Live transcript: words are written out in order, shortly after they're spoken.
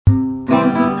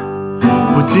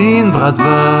Poutine Bratwurst.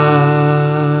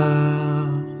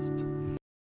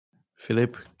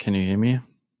 Philip, can you hear me?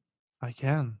 I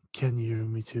can. Can you hear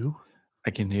me too? I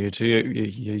can hear you too.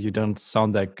 You don't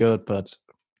sound that good, but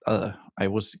I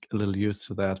was a little used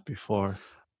to that before.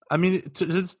 I mean,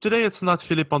 today it's not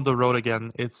Philip on the road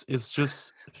again. It's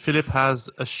just Philip has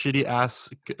a shitty ass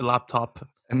laptop,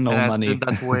 And no and it's money. been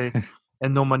that way,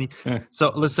 and no money.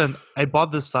 So listen, I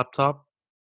bought this laptop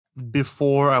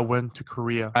before I went to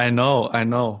Korea. I know. I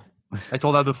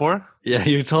told that before. Yeah,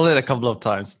 you told it a couple of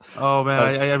times. Oh man,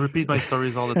 But- I repeat my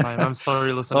stories all the time. I'm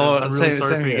sorry, listeners. I'm really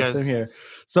sorry for you guys. Same here.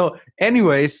 So,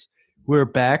 anyways, we're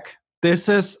back. This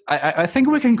is I think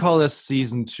we can call this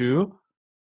season 2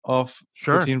 of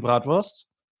Sure. Poutine Bratwurst.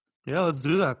 Yeah, let's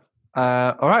do that.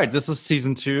 All right, this is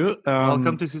season 2.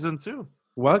 Welcome to season 2.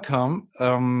 Welcome.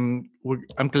 I'm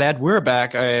glad we're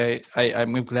back.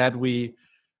 I'm glad we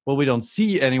don't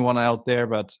see anyone out there,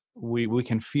 but we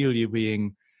can feel you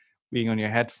being on your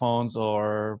headphones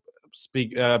or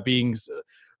being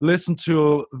listened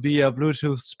to via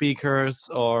Bluetooth speakers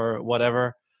or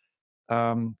whatever.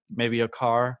 Maybe a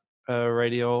car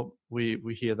radio.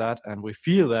 We hear that and we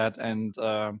feel that, and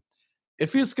it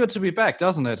feels good to be back,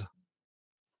 doesn't it?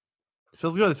 It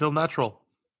feels good. It feels natural.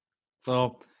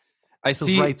 So I It feels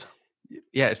see. right.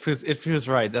 Yeah, it feels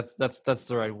right. That's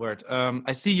the right word.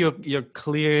 I see you're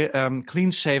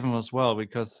clean shaven as well,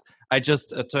 because I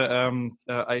just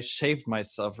I shaved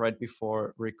myself right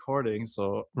before recording,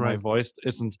 so my Right. voice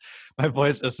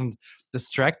isn't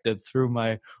distracted through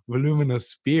my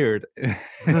voluminous beard.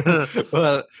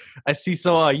 Well, I see.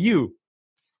 So are you?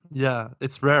 Yeah,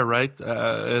 it's rare, right?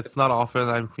 It's not often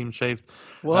I'm clean shaved.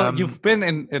 Well, you've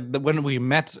been when we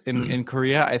met in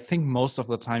Korea. I think most of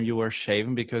the time you were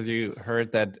shaven because you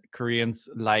heard that Koreans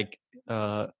like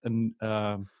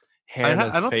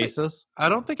hairless faces. I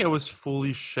don't think I was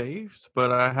fully shaved,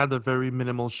 but I had a very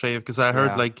minimal shave because I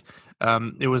heard Yeah.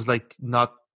 it was like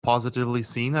not positively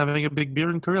seen having a big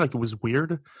beard in Korea. Like it was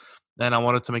weird, and I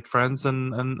wanted to make friends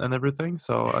and everything.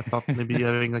 So I thought maybe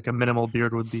having like a minimal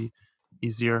beard would be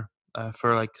easier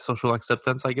for like social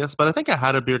acceptance, I guess. But I think I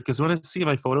had a beard because when I see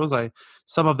my photos,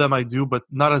 some of them I do, but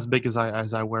not as big as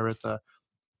I wear it.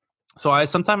 So I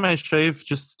sometimes I shave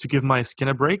just to give my skin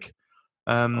a break.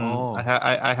 Oh.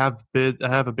 I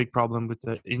have a big problem with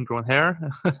the ingrown hair.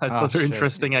 That's Ah, not very shit.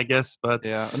 interesting, I guess. But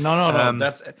Yeah. No.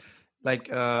 That's like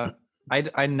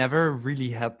I never really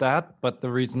had that, but the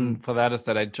reason for that is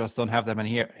that I just don't have that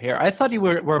many hair. I thought you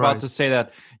were about Right. to say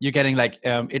that you're getting like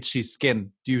itchy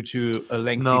skin due to a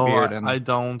lengthy No, beard. I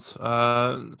don't.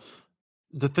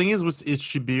 The thing is with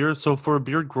itchy beard, so for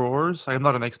beard growers, I'm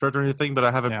not an expert or anything, but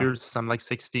I have a Yeah. beard since I'm like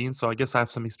 16, so I guess I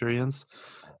have some experience.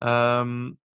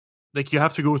 Like you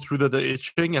have to go through the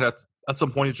itching, and at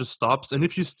some point it just stops. And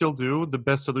if you still do, the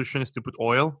best solution is to put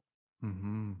oil.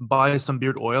 Buy some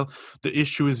beard oil. The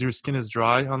issue is your skin is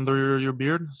dry under your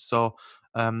beard, so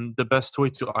the best way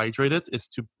to hydrate it is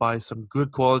to buy some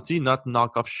good quality, not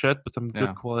knockoff shit, but some good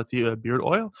Yeah. quality beard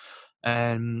oil.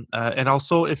 And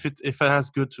also if it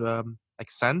has good like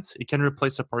scent, it can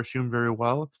replace a perfume very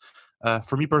well.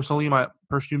 For me personally, my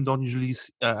perfume don't usually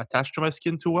attach to my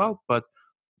skin too well, but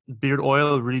beard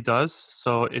oil really does.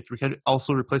 So it can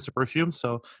also replace the perfume.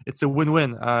 So it's a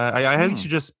win-win. I highly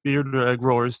suggest beard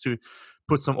growers to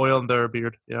put some oil in their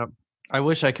beard. Yeah. I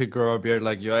wish I could grow a beard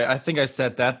like you. I think I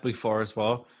said that before as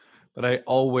well, but I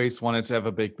always wanted to have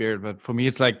a big beard. But for me,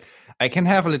 it's like I can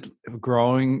have it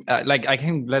growing, like I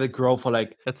can let it grow for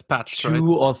like It's patched, 2 right?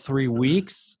 or 3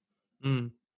 weeks,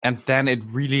 and then it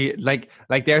really like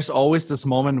there's always this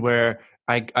moment where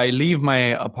I leave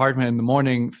my apartment in the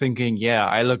morning thinking, yeah,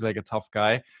 I look like a tough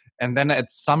guy. And then at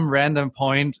some random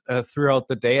point throughout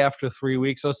the day after 3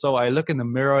 weeks or so, I look in the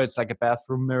mirror. It's like a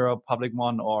bathroom mirror, public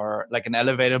one, or like an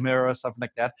elevator mirror or something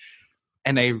like that.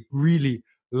 And I really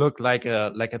look like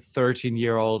a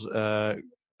 13-year-old,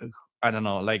 I don't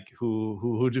know, like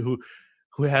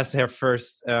who has their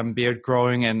first beard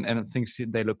growing and thinks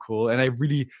they look cool. And I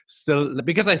really still,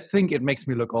 because I think it makes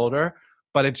me look older,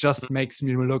 but it just makes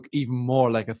me look even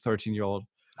more like a 13-year-old.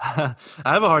 I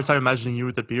have a hard time imagining you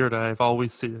with a beard. I've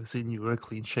always seen you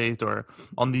clean shaved or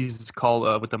on these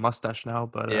call with the mustache now.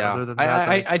 But Yeah, other than that,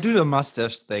 I do the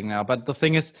mustache thing now. But the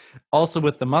thing is, also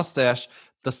with the mustache,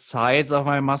 the sides of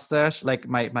my mustache, like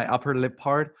my upper lip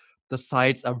part, the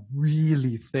sides are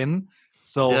really thin.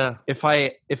 So yeah. if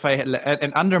I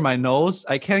and under my nose,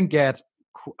 I can get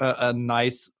a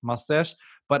nice mustache,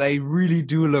 but I really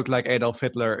do look like Adolf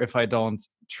Hitler if I don't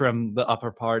trim the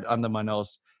upper part under my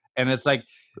nose. and it's like,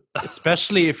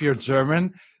 especially if you're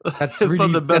German, that's It's not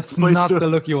really the best that's place not to. the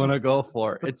look you want to go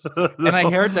for. It's and I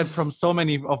heard that from so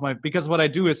many of my, because what I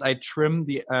do is I trim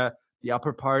the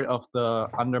upper part of the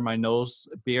under my nose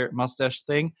beard mustache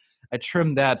thing. I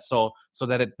trim that so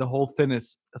that the whole thing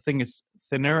is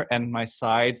thinner, and my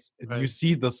sides, you Right,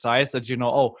 see the sides that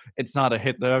oh, it's not a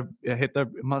Hitler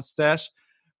mustache.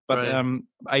 But right.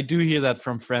 I do hear that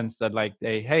from friends that like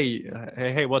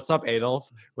hey, what's up, Adolf,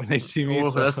 when they see me. Oh,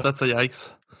 So that's a yikes.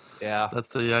 yeah.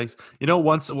 That's a yikes.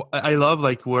 Once I love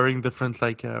like wearing different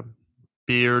like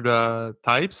beard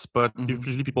types, but Hmm.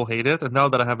 usually people hate it. And now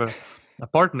that I have a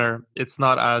partner, it's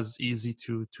not as easy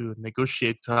to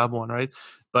negotiate to have one, right?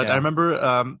 But I Yeah. remember,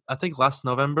 I think last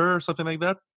November or something like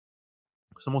that.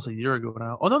 It's almost a year ago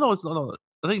now. Oh no, it's no.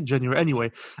 I think January. Anyway,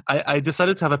 I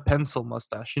decided to have a pencil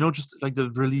mustache. Just like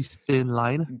the really thin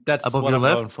line That's above what your I'm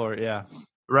lip, going for. Yeah.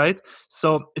 right?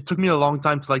 So it took me a long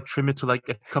time to like trim it to like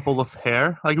a couple of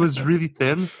hair. Like it was really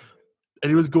thin,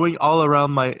 and it was going all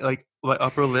around my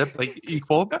upper lip, like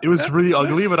equal. It was really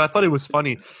ugly, but I thought it was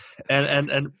funny.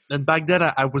 And back then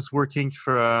I was working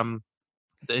for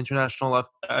the international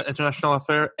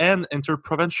affair and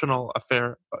interprovincial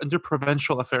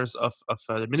affairs of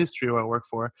the ministry where I work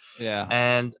for, Yeah.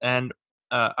 and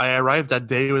I arrived that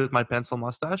day with my pencil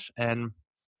mustache, and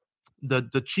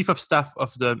the chief of staff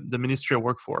of the ministry I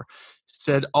work for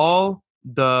said all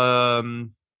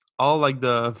like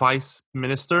the vice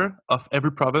minister of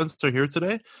every province are here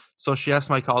today. So she asked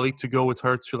my colleague to go with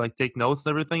her to like take notes and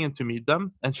everything and to meet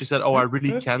them. And she said, "Oh, I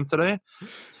really can today.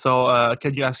 So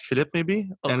can you ask Philip maybe?"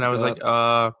 Oh And I was like,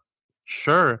 God.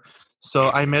 sure. So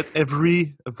I met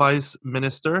every vice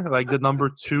minister, like the number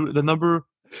two,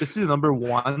 this is the number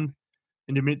one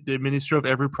in the ministry of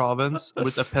every province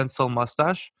with a pencil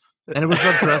mustache, and it was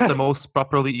not dressed the most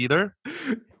properly either.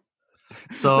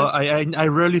 So I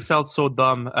rarely felt so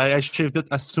dumb. I shaved it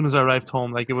as soon as I arrived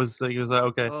home. Like it was like,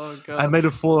 okay, Oh I God. made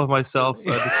a fool of myself.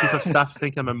 The chief of staff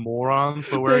think I'm a moron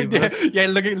for wearing this. Yeah,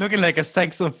 looking like a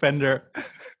sex offender.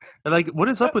 And like, what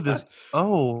is up with this?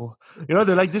 Oh, they're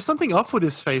like, there's something off with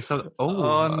his face. Oh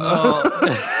no.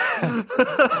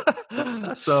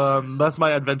 So that's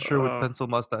my adventure with Oh, pencil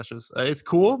mustaches. It's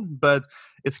cool, but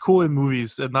it's cool in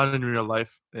movies and not in real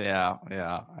life. yeah,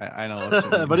 yeah. I know what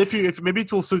you mean. But if maybe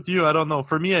it will suit you, I don't know.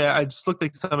 For me, I just look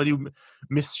like somebody who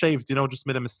misshaved, just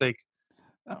made a mistake.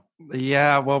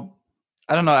 Yeah, well,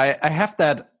 I don't know. I have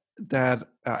that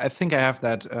I think I have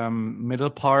that middle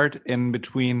part in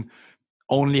between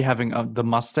only having the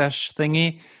mustache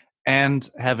thingy and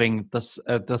having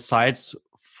the sides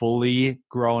fully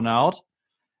grown out.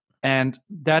 And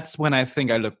that's when I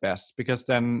think I look best, because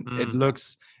then it Mm,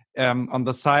 looks on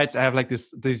the sides I have like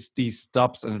these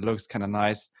stubs, and it looks kind of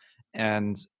nice,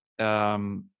 and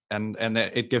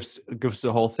it gives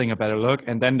the whole thing a better look.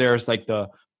 And then there's like the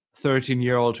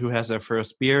 13-year-old who has their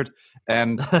first beard,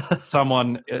 and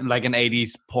someone like an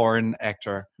 80s porn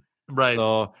actor. right.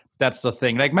 So that's the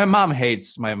thing. Like my mom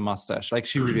hates my mustache, like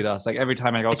she really does. Like every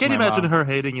time I go I to can't my imagine mom, her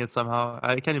hating it somehow.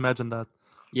 I can't imagine that.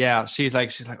 yeah, she's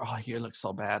like, oh, you look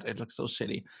so bad, it looks so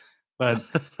shitty. But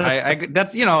I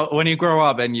that's when you grow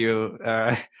up and you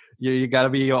got to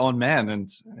be your own man, and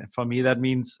for me that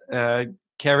means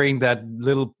carrying that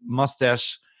little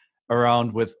mustache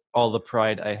around with all the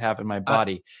pride I have in my I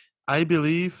body. I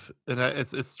believe, and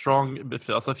it's strong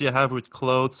philosophy I have with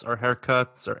clothes or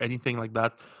haircuts or anything like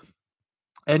that.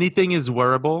 Anything is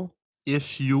wearable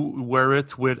if you wear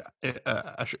it with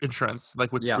insurance,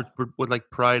 like with, Yeah, with with with like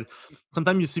pride.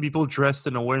 Sometimes you see people dressed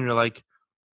in a way, and you're like,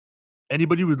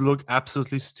 anybody would look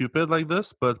absolutely stupid like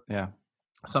this, but yeah.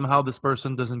 somehow this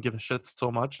person doesn't give a shit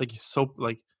so much. Like he's so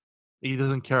like he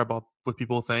doesn't care about what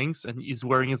people thinks, and he's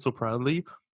wearing it so proudly.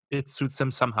 It suits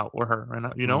him somehow or her, right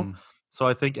now, Mm, So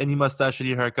I think any mustache,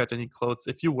 any haircut, any clothes,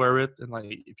 if you wear it and like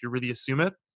if you really assume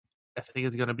it, I think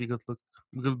it's gonna be good look.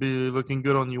 Will be looking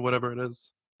good on you, whatever it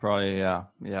is. probably, yeah,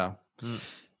 yeah. Mm,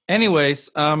 Anyways,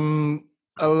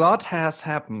 a lot has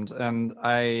happened, and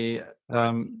I,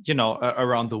 right.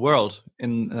 around the world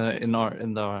in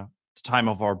the time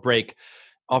of our break.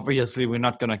 Obviously, we're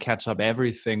not gonna catch up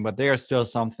everything, but there are still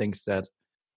some things that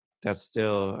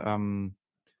still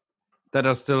that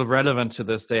are still relevant to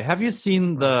this day. Have you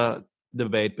seen Right. the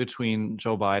debate between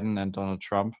Joe Biden and Donald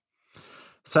Trump?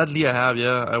 Sadly, I have.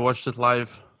 Yeah, I watched it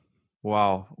live.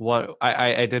 Wow, what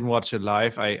I didn't watch it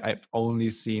live. I've only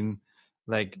seen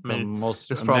like I the mean, most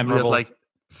it's probably at memorable like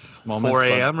moments, 4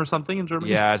 but a.m. or something in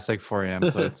Germany. yeah, it's like 4 a.m.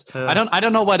 So it's Yeah. I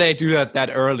don't know why they do that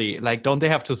early. Like, don't they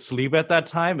have to sleep at that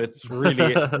time? It's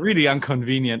really really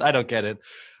inconvenient. I don't get it.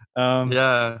 Um,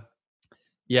 Yeah.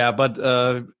 yeah, but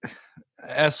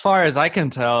as far as I can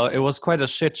tell, it was quite a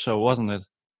shit show, wasn't it?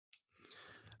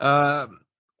 Uh,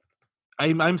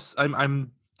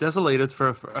 I'm desolated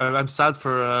I'm sad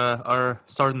for our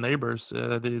southern neighbors,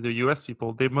 the U.S.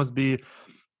 people. They must be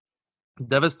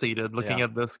devastated looking Yeah.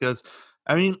 at this because,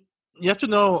 I mean, you have to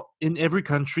know in every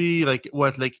country, like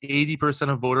what, like 80%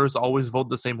 of voters always vote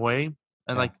the same way, and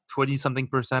Yeah. like 20 something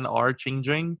percent are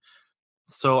changing.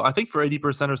 So I think for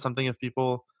 80% or something of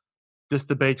people, this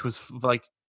debate was like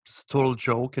total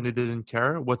joke and they didn't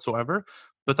care whatsoever.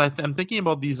 But I'm thinking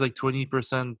about these like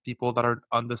 20% people that are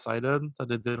undecided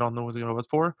that they don't know what they're gonna vote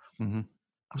for. Hmm.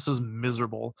 This is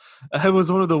miserable. It was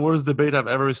one of the worst debate I've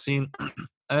ever seen, and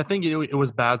I think it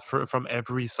was bad from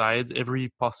every side, every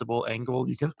possible angle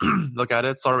you can look at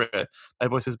it. Sorry, my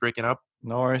voice is breaking up.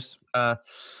 No worries. Uh,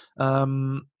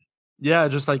 um, yeah,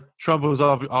 just like Trump was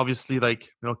obviously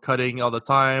like cutting all the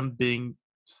time, being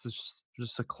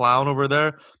just a clown over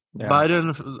there. Yeah.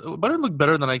 Biden looked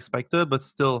better than I expected, but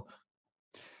still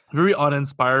very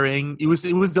uninspiring. It was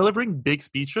delivering big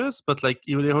speeches, but like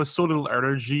there was so little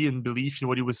energy and belief in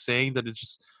what he was saying that it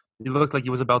looked like he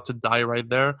was about to die right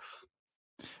there.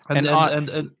 And And and and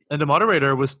and, and the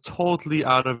moderator was totally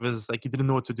out of his, like, he didn't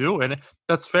know what to do, and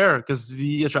that's fair because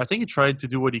I think he tried to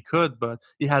do what he could, but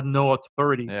he had no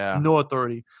authority, yeah. no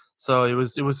authority. So it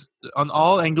was on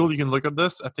all angle you can look at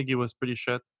this. I think it was pretty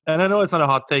shit. And I know it's not a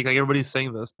hot take, like everybody's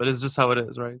saying this, but it's just how it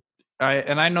is, right?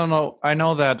 I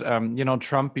know that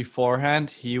Trump beforehand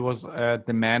he was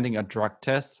demanding a drug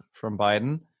test from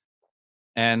Biden,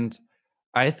 and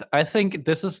I think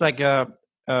this is like uh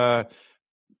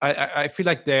I feel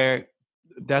like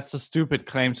that's a stupid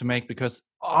claim to make because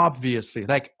obviously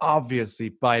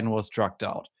Biden was drugged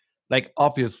out. Like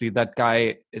obviously that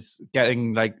guy is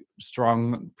getting like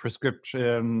strong For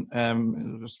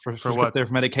what?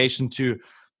 prescriptive medication to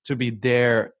be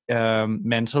there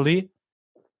mentally,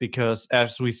 because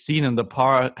as we've seen in the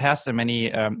past in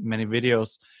many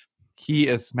videos, he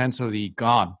is mentally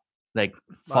gone, like I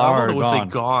don't know if far I would say gone.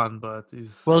 gone, but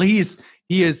he's Well, he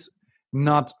is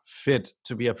not fit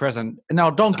to be a president. Now,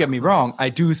 don't get me wrong. I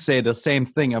do say the same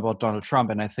thing about Donald Trump,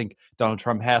 and I think Donald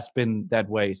Trump has been that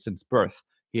way since birth.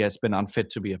 He has been unfit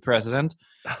to be a president.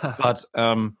 But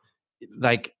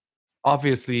like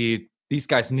obviously these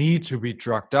guys need to be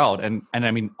drugged out, and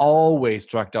I mean always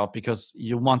drugged out because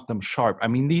you want them sharp. I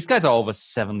mean, these guys are over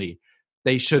 70.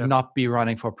 They should Yeah. not be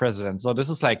running for president. So this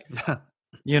is like,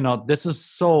 yeah. this is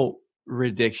so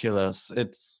ridiculous.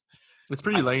 It's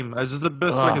Pretty lame. Just the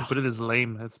best way I can put it is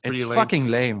lame. It's pretty lame fucking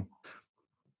lame.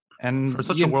 And for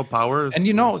such a world power. and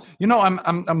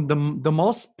I'm the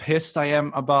most pissed I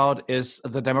am about is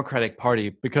the Democratic Party,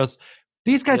 because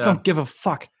these guys don't give a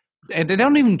fuck, and they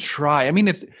don't even try. I mean,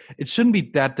 it shouldn't be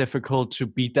that difficult to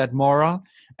beat that moron,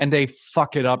 and they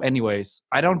fuck it up anyways.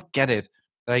 I don't get it.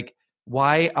 Like,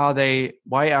 why are they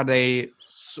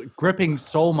gripping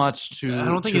so much to I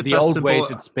don't think it's the as old simple.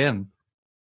 ways it's been?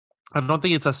 I don't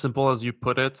think it's as simple as you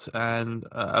put it, and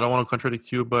I don't want to contradict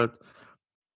you, but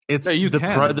it's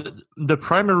the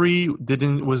primary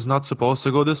was not supposed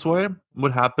to go this way.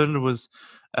 What happened was,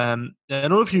 I don't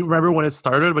know if you remember when it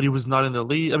started, but he was not in the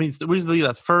lead. I mean, it was the lead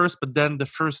at first, but then the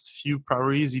first few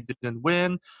primaries he didn't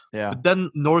win. Yeah. But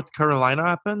then North Carolina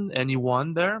happened, and he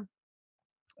won there.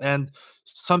 And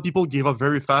some people gave up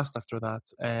very fast after that,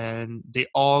 and they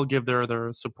all give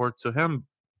their support to him.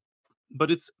 But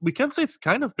we can't say it's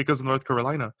kind of because of North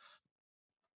Carolina.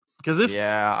 Because if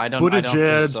I don't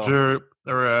Buttigieg think so.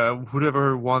 or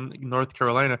whoever won North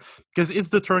Carolina, because it's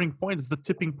the turning point, it's the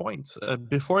tipping point.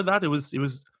 Before that, it was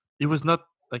not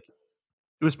like,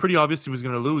 it was pretty obvious he was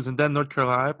going to lose, and then North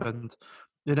Carolina happened,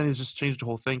 and then it just changed the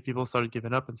whole thing. People started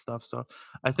giving up and stuff. So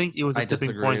I think it was a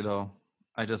tipping point. Though.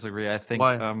 I disagree. I think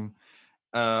Why?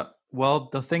 well,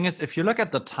 the thing is, if you look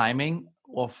at the timing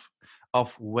of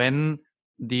when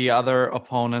the other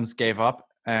opponents gave up,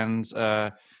 and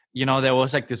there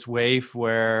was like this wave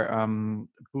where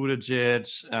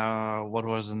Buttigieg, what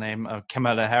was the name,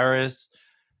 Kamala Harris,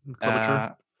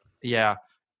 Klobuchar?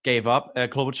 Gave up.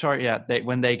 Klobuchar,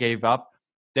 when they gave up,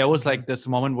 there was like this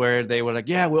moment where they were like,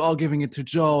 yeah, we're all giving it to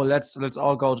Joe. Let's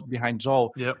all go behind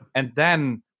Joe. Yep. And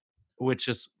then, which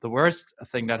is the worst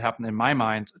thing that happened in my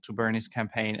mind to Bernie's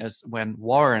campaign, is when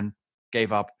Warren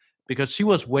gave up, because she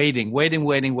was waiting.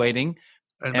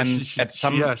 And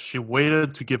she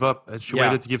waited to give up, and she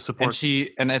waited to give support.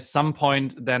 And at some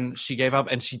point, then she gave up,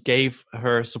 and she gave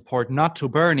her support not to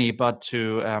Bernie but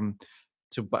to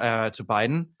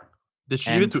Biden. Did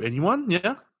she give it to anyone?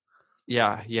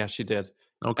 Yeah, she did.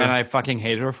 Okay. And I fucking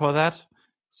hate her for that.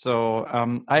 So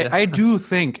I do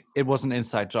think it was an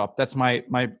inside job. That's my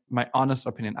honest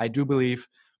opinion. I do believe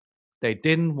they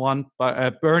didn't want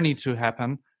Bernie to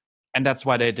happen, and that's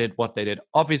why they did what they did.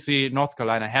 Obviously, North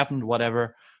Carolina happened,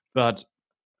 whatever. but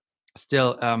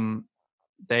still,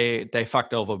 they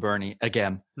fucked over Bernie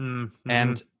again. Mm-hmm.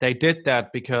 And they did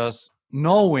that because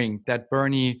knowing that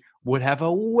Bernie would have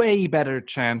a way better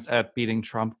chance at beating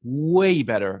Trump, way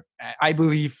better. I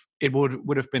believe it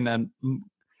would have been an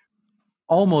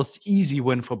almost easy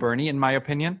win for Bernie, in my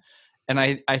opinion. And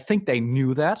I think they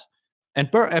knew that. And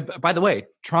by the way,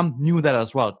 Trump knew that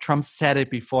as well. Trump said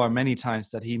it before many times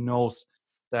that he knows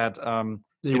that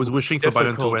he was wishing for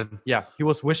Biden to win. Yeah, he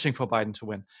was wishing for Biden to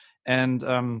win. And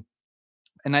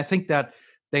I think that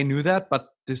they knew that, but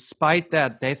despite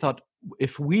that, they thought,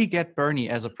 if we get Bernie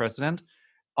as a president,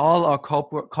 all our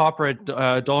corporate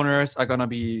donors are going to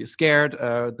be scared.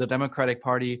 The Democratic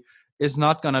Party is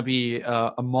not going to be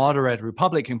a moderate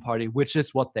Republican Party, which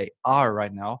is what they are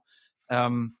right now,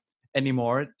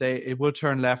 anymore. It will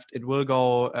turn left. It will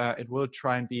go. It will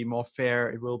try and be more fair.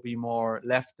 It will be more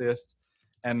leftist,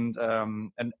 and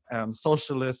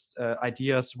socialist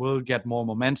ideas will get more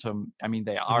momentum. I mean,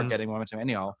 they are getting momentum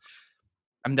anyhow.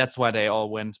 And that's why they all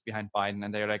went behind Biden.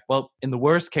 And they're like, well, in the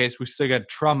worst case, we still get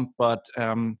Trump, but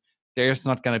there's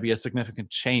not going to be a significant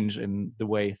change in the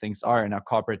way things are, and our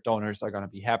corporate donors are going to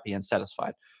be happy and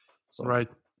satisfied. So right.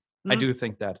 I do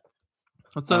think that.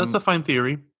 That's a fine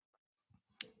theory.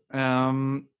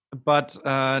 But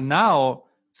now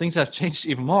things have changed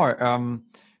even more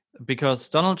because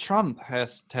Donald Trump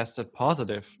has tested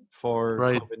positive for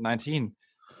COVID-19.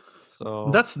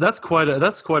 So that's quite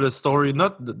a story.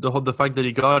 Not the fact that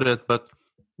he got it, but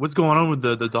what's going on with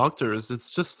the doctors.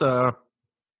 It's just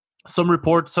some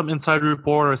insider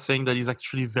report are saying that he's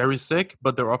actually very sick,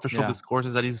 but their official discourse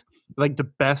is that he's like the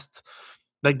best,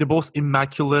 like the most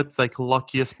immaculate, like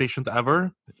luckiest patient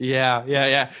ever.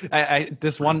 Yeah. I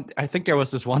think there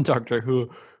was this one doctor who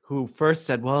first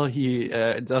said, well, he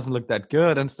doesn't look that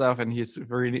good and stuff, and he's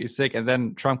really sick. And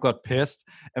then Trump got pissed,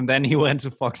 and then he went to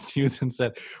Fox News and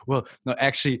said, well, no,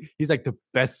 actually, he's like the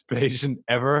best patient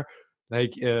ever.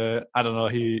 Like, I don't know.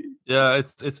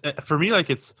 It's for me, like,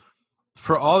 it's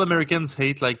for all Americans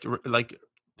hate like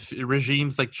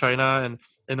regimes like China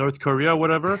and North Korea,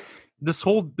 whatever.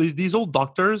 These old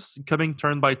doctors coming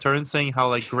turn by turn saying how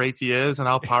like great he is and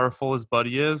how powerful his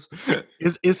body is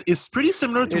pretty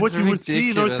similar to what you would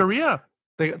see in North Korea.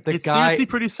 It's guy, seriously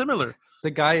pretty similar. The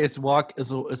guy is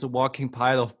a walking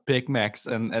pile of Big Macs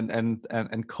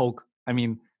and Coke. I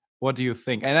mean, what do you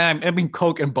think? And I mean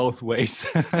Coke in both ways.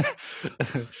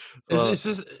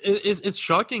 It's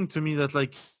shocking to me that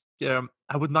like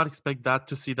I would not expect that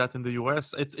to see that in the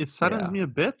US. It saddens me a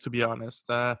bit, to be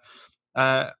honest.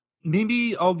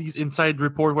 Maybe all these inside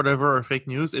report whatever are fake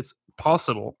news. It's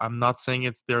possible. I'm not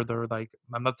saying they're like,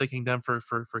 I'm not taking them for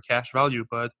cash value,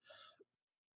 but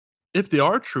if they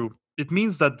are true, it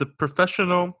means that the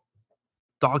professional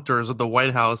doctors at the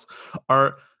White House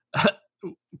are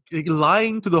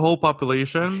lying to the whole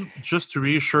population just to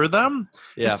reassure them.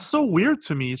 It's so weird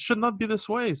to me. It should not be this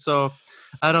way. So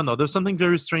I don't know. There's something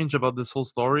very strange about this whole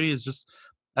story. It's just,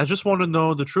 I just want to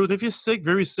know the truth. If he's sick,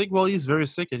 very sick, well, he's very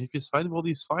sick, and if he's fine, well,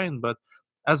 he's fine. But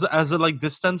as a like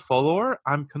distant follower,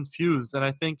 I'm confused, and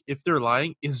I think if they're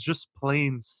lying, it's just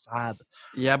plain sad.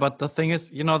 Yeah, but the thing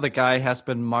is, the guy has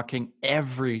been mocking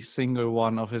every single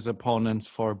one of his opponents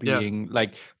for being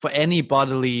like, for any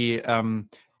bodily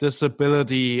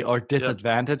disability or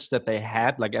disadvantage that they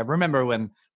had. Like, I remember when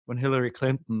Hillary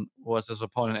Clinton was his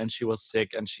opponent and she was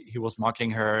sick, and he was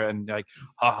mocking her and like,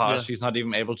 haha, she's not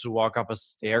even able to walk up a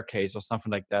staircase or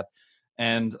something like that.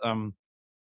 And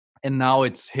now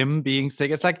it's him being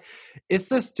sick. It's like, it's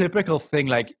this typical thing,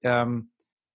 like,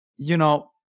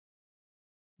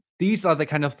 these are the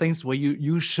kind of things where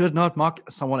you should not mock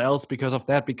someone else because of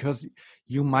that, because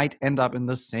you might end up in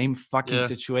the same fucking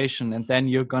situation, and then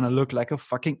you're gonna look like a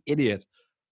fucking idiot.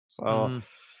 So,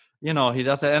 he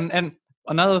does it. And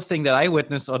another thing that I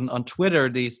witness on Twitter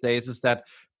these days is that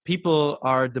people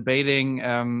are debating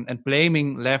and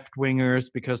blaming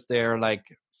left-wingers because they're like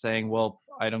saying, well,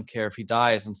 I don't care if he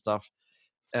dies and stuff.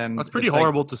 And that's pretty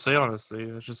horrible to say, honestly.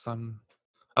 It's just I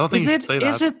don't think you should say that.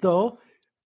 Is it though?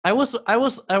 I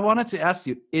wanted to ask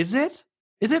you, is it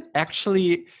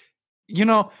actually,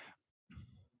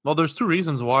 well, there's two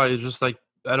reasons why. It's just like,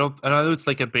 I know it's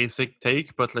like a basic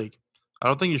take, but like, I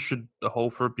don't think you should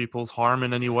hope for people's harm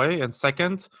in any way. And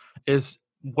second is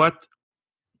what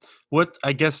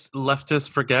I guess leftists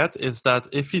forget is that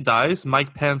if he dies,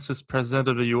 Mike Pence is president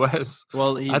of the U.S.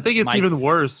 Well, I think it's even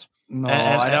worse. No,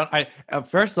 I don't.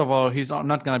 First of all, he's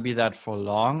not going to be that for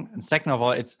long, and second of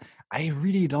all, I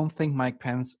really don't think Mike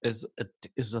Pence is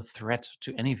a threat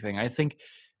to anything. I think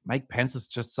Mike Pence is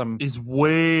just he's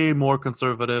way more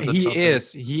conservative. He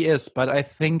is, but I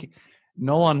think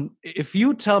no one. If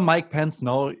you tell Mike Pence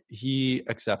no, he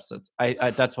accepts it.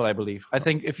 I that's what I believe. I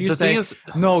think if you The thing say is,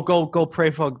 no, go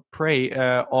pray,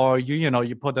 or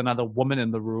you put another woman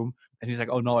in the room, and he's like,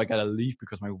 oh no, I gotta leave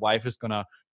because my wife is gonna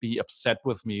be upset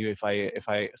with me if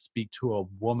I speak to a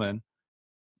woman.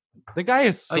 The guy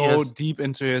is I so guess deep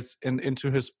into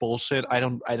his bullshit. I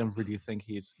don't really think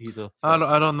he's a I threat. don't,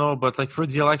 I don't know, but like for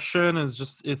the election,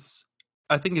 it's.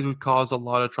 I think it would cause a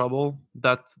lot of trouble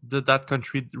that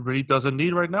country really doesn't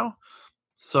need right now.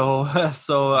 So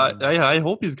so Mm. I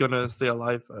hope he's gonna stay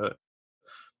alive.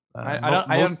 I don't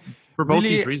Most for both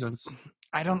these really reasons.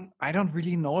 I don't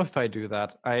really know if I do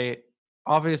that. I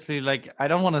obviously like I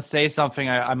don't want to say something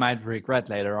I might regret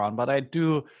later on, but I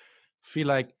do feel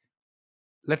like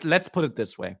let's put it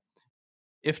this way.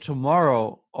 If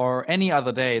tomorrow or any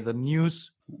other day the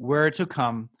news were to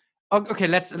come, okay,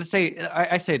 let's say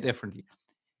I say it differently.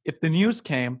 If the news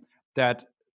came that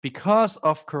because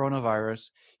of coronavirus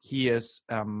he is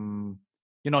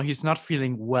he's not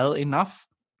feeling well enough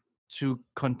to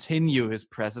continue his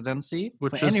presidency for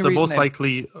Which is any the reason, most and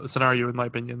likely scenario in my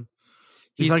opinion.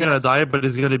 He's he not gonna says, die, but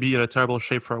he's gonna be in a terrible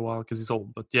shape for a while because he's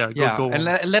old. But yeah, yeah, go and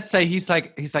on. let's say he's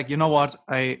like, you know what,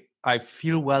 I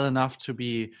feel well enough to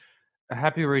be a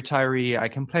happy retiree. I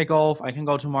can play golf. I can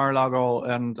go to Mar-a-Lago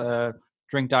and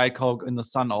drink Diet Coke in the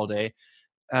sun all day.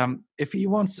 If he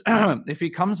wants, if he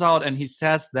comes out and he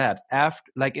says that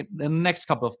after, like in the next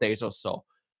couple of days or so,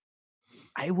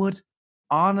 I would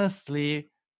honestly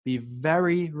be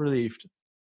very relieved.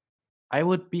 I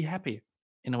would be happy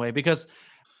in a way because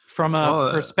from a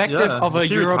Well, perspective yeah, of a if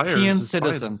he retires, European it's fine.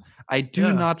 citizen, I do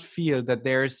Yeah, not feel that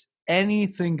there's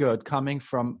anything good coming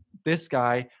from this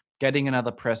guy getting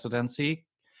another presidency.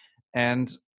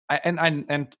 And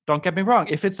and don't get me wrong,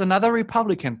 if it's another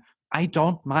Republican, I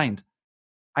don't mind.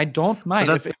 I don't but mind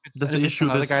that's if the it's issue.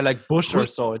 another This guy like Bush or who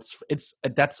so. It's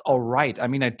that's all right. I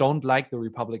mean, I don't like the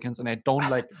Republicans and I don't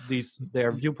like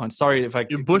their viewpoints. Sorry if I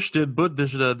keep. Bush did, but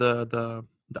the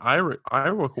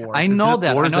Iraq War is it I worse know than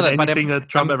that, but anything that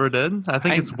Trump ever did? I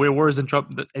think I it's way worse than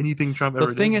Trump than anything Trump the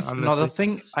ever thing did. is, no, the Honestly,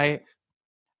 thing I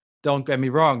don't get me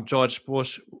wrong, George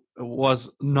Bush was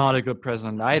not a good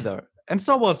president either. And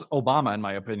so was Obama, in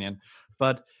my opinion.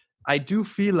 But I do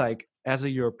feel like, as a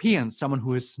European, someone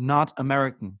who is not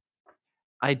American,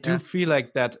 I do yeah. feel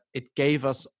like that it gave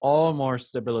us all more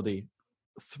stability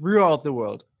throughout the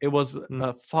world. It was Mm.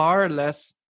 a far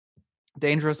less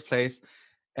dangerous place.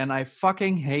 And I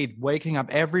fucking hate waking up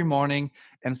every morning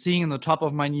and seeing in the top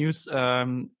of my news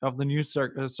of the news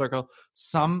circle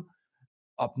some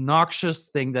obnoxious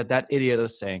thing that idiot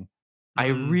is saying. I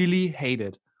Mm. really hate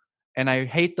it, and I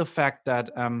hate the fact that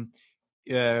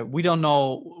we don't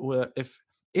know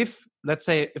if let's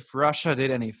say if Russia did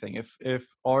anything, if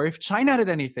China did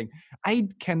anything. I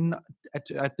can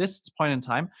at this point in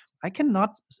time, I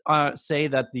cannot say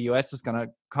that the US is gonna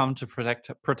come to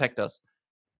protect us.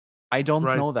 I don't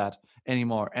Right. know that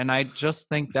anymore, and I just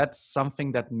think that's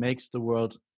something that makes the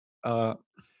world uh,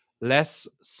 less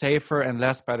safer and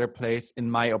less better place,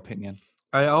 in my opinion.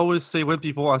 I always say when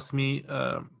people ask me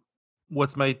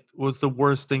what's the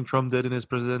worst thing Trump did in his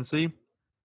presidency,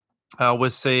 I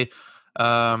always say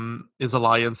his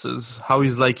alliances. How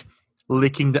he's like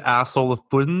licking the asshole of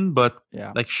Putin, but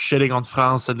Yeah, like shitting on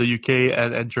France and the UK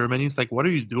and Germany. It's like, what are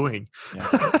you doing? yeah,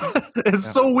 It's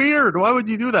yeah. so weird. Why would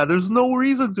you do that? There's no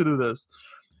reason to do this.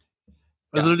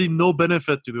 There's Yeah, really no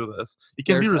benefit to do this. You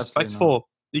can be there's absolutely none. respectful.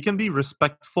 You can be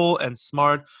respectful and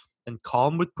smart and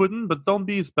calm with Putin, but don't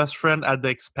be his best friend at the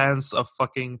expense of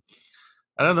fucking.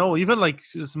 I don't know. Even like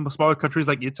some smaller countries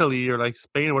like Italy or like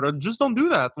Spain or whatever. Just don't do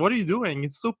that. What are you doing?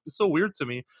 It's so weird to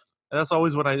me. And that's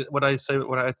always what I say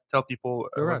when I tell people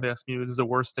You're when right. they ask me, "This is the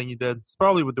worst thing you did." It's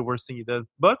probably the worst thing you did,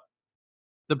 but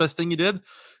the best thing you didn't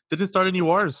start any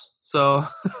wars. So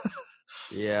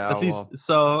Yeah, at least well,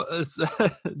 so it's,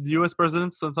 the U.S.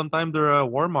 presidents sometimes they're a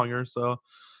warmonger. So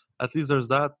at least there's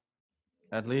that.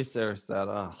 at least there's that.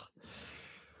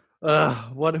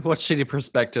 What shitty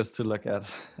perspectives to look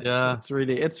at. Yeah, It's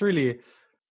really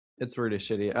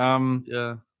shitty.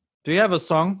 yeah, Do you have a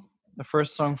song? The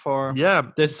first song for yeah.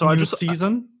 this So I new just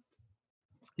season?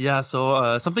 yeah.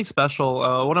 So something special.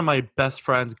 One of my best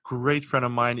friends, great friend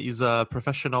of mine, is a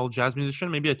professional jazz musician.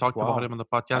 Maybe I talked about him Wow, on the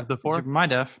I, podcast you before.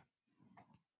 might have.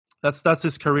 That's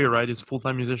his career, right? He's a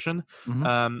full-time musician.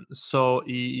 Hmm. So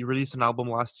he released an album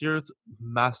last year. It's a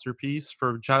masterpiece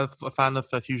for jazz, a fan of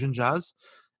fusion jazz,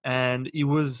 and he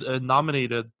was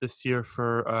nominated this year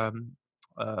for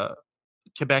uh,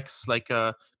 Quebec's like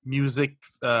a music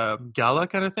gala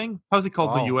kind of thing. How's it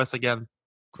called in the Wow, U.S. again?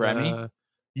 Grammy.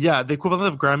 Yeah, the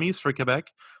equivalent of Grammys for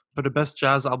Quebec. for the best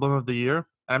jazz album of the year.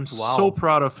 I'm so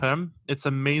proud of him. It's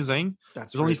amazing.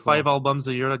 That's There's only 5 albums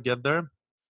a year that get there.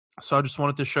 So I just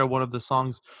wanted to share one of the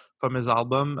songs from his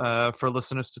album for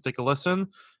listeners to take a listen.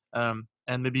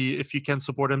 And maybe if you can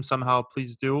support him somehow,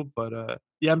 please do. But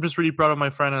yeah, I'm just really proud of my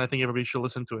friend, and I think everybody should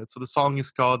listen to it. So the song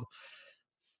is called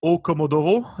O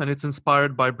Comodoro, and it's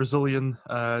inspired by Brazilian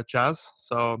jazz.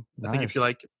 So I think if you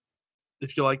like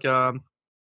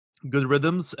good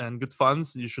rhythms and good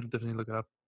funs, you should definitely look it up.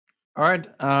 All right,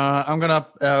 I'm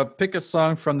gonna pick a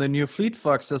song from the new Fleet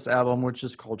Foxes album, which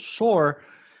is called Shore.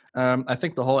 I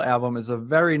think the whole album is a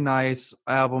very nice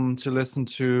album to listen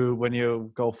to when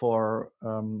you go for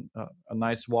a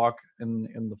nice walk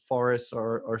in the forest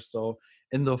or so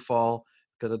in the fall,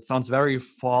 because it sounds very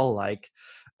fall-like.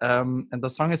 And the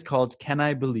song is called Can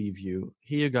I Believe You?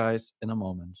 Hear you guys in a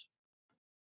moment.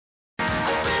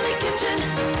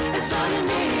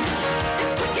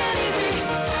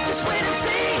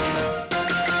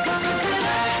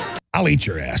 I'll eat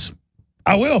your ass.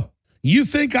 I will. You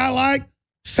think I like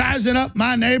sizing up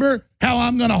my neighbor, how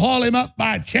I'm going to haul him up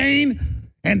by a chain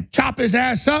and chop his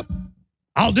ass up?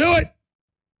 I'll do it.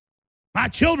 My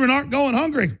children aren't going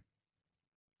hungry.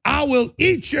 I will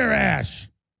eat your ass.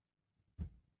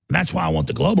 And that's why I want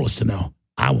the globalists to know.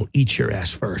 I will eat your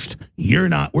ass first. You're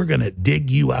not. We're going to dig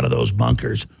you out of those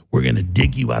bunkers. We're going to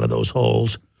dig you out of those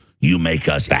holes. You make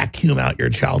us vacuum out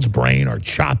your child's brain or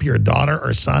chop your daughter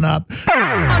or son up. No.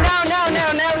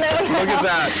 Look at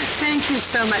that. Thank you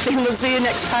so much. And we'll see you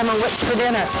next time on What's for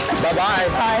Dinner. Bye-bye.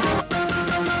 Bye.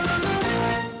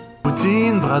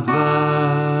 Poutine Bratwurst.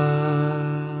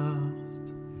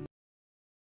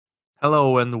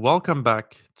 Hello and welcome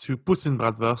back to Poutine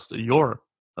Bratwurst, your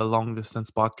long-distance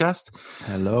podcast.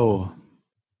 Hello.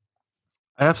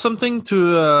 I have something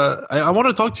to... I want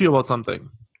to talk to you about something.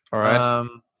 All right.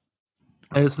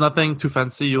 And it's nothing too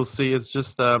fancy. You'll see. It's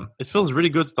just it feels really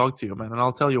good to talk to you, man, and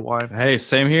I'll tell you why. Hey,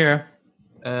 same here.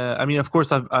 I mean, of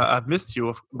course, I've missed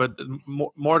you, but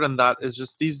more than that, it's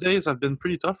just these days have been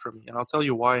pretty tough for me, and I'll tell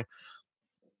you why.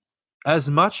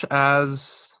 As much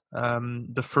as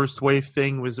the first wave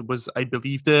thing was I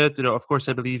believed it. Of course,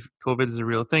 I believe COVID is a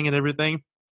real thing and everything.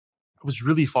 It was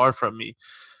really far from me.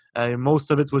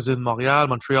 Most of it was in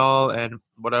Montreal, and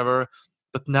whatever.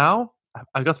 But now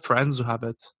I got friends who have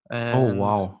it. And, oh,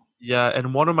 wow. Yeah,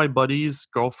 and one of my buddies'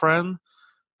 girlfriend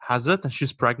has it, and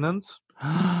she's pregnant.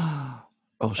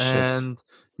 Oh, shit. And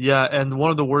yeah, and one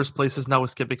of the worst places now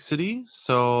is Quebec City.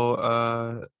 So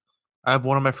I have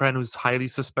one of my friends who's highly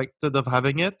suspected of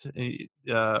having it. He's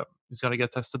going to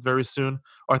get tested very soon.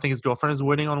 Or I think his girlfriend is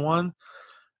waiting on one.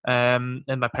 And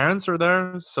my parents are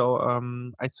there. So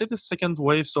I'd say the second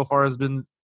wave so far has been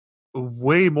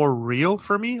way more real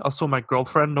for me. Also, my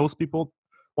girlfriend knows people.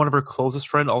 One of her closest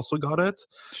friends also got it.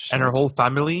 Shit. And her whole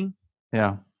family.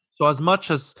 Yeah. So as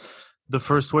much as the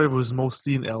first wave was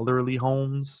mostly in elderly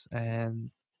homes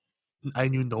and I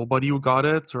knew nobody who got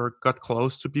it or got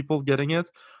close to people getting it,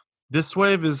 this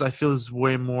wave I feel is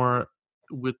way more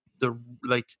with the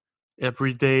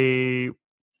everyday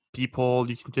people.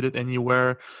 You can get it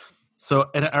anywhere. So,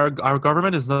 and our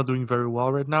government is not doing very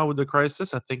well right now with the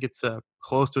crisis. I think it's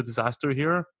close to a disaster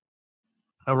here.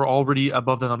 We're already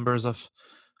above the numbers of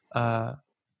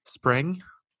spring.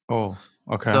 Oh,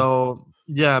 okay. So,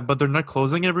 yeah, but they're not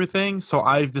closing everything. So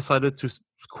I've decided to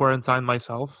quarantine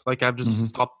myself. Like I've just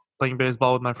stopped playing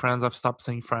baseball with my friends. I've stopped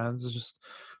seeing friends. It's just...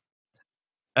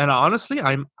 And honestly,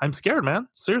 I'm scared, man.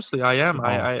 Seriously, I am.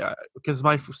 I because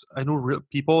I know real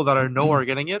people that I know are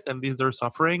getting it, and they're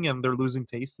suffering and they're losing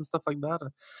taste and stuff like that,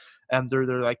 and they're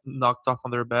like knocked off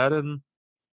on their bed. And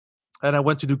I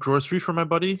went to do grocery for my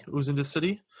buddy who's in the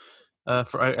city.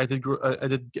 I did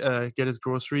get his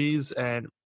groceries, and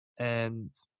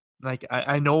like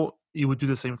I know he would do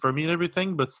the same for me and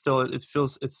everything, but still it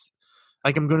feels it's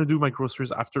like I'm gonna do my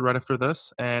groceries right after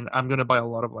this, and I'm gonna buy a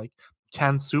lot of like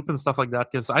canned soup and stuff like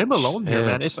that because I'm alone here,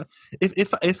 man.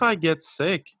 If I get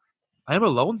sick, I'm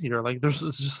alone here. Like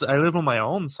it's just I live on my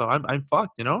own, so I'm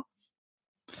fucked, you know.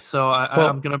 So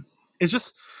I'm gonna. It's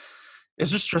just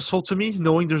stressful to me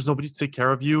knowing there's nobody to take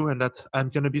care of you, and that I'm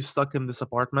gonna be stuck in this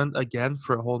apartment again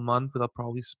for a whole month without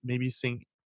probably maybe seeing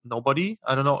nobody.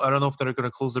 I don't know if they're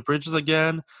gonna close the bridges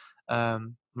again.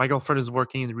 My girlfriend is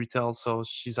working in retail, so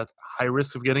she's at high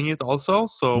risk of getting it also.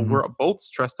 So we're both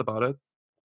stressed about it.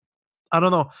 I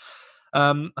don't know.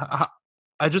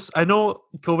 I know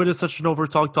COVID is such an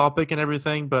overtalked topic and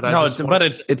everything, but it's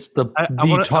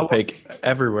the topic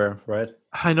everywhere, right?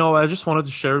 I know. I just wanted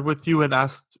to share it with you and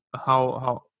ask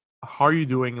how are you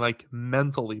doing, like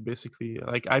mentally, basically.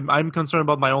 Like I'm concerned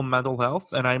about my own mental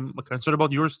health, and I'm concerned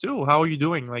about yours too. How are you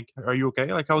doing? Like, are you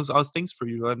okay? Like, how's things for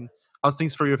you? And how's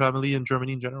things for your family in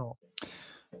Germany in general?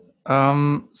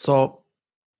 So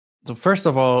first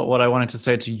of all, what I wanted to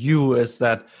say to you is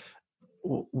that,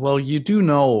 well, you do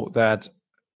know that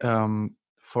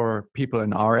for people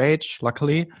in our age,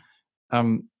 luckily,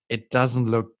 it doesn't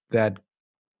look that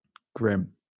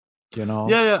grim, you know?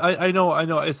 Yeah, I know.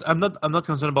 I'm not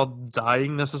concerned about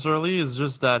dying necessarily. It's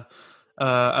just that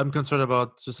I'm concerned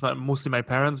about just mostly my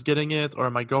parents getting it,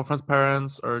 or my girlfriend's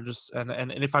parents, or just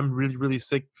and if I'm really really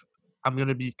sick, I'm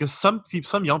gonna be, because some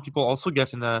young people also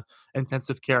get in the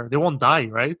intensive care. They won't die,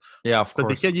 right? Yeah, of But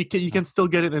course. you can still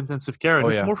get it in intensive care, and Oh,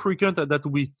 it's yeah. more frequent that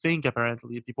we think.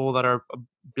 Apparently, people that are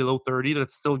below 30 that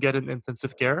still get in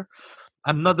intensive care.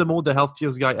 I'm not the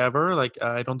healthiest guy ever. Like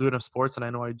I don't do enough sports, and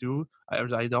I know I do.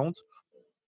 I don't.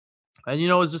 And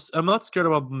it's just, I'm not scared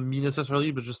about me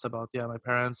necessarily, but just about my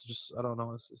parents. Just, I don't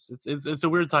know. It's a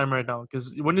weird time right now,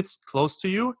 because when it's close to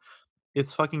you,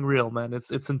 it's fucking real, man.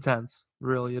 It's intense.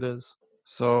 Really, it is.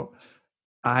 So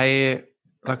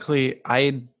luckily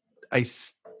I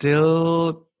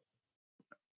still,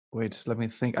 wait, let me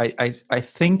think. I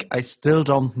think I still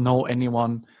don't know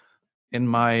anyone in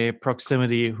my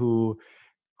proximity who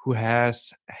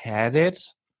has had it,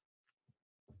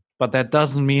 but that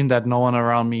doesn't mean that no one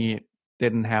around me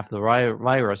didn't have the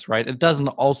virus, right? It doesn't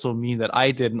also mean that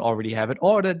I didn't already have it,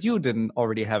 or that you didn't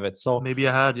already have it. So Maybe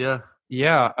I had, yeah.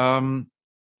 yeah,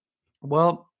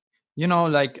 well,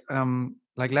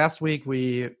 like last week,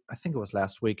 I think it was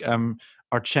last week,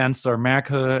 our Chancellor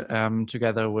Merkel,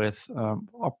 together with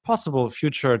our possible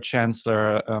future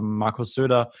Chancellor Markus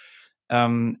Söder,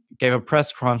 gave a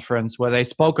press conference where they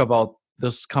spoke about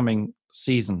this coming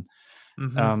season,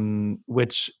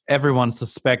 which everyone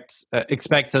expects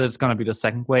that it's going to be the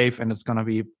second wave, and it's going to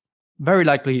be very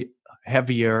likely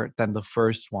heavier than the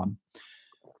first one.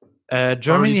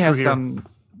 Germany has done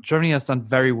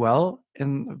very well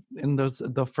in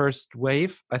the first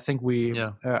wave. I think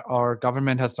our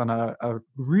government has done a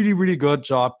really really good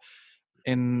job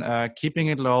in keeping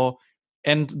it low,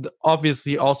 and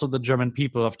obviously also the German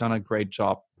people have done a great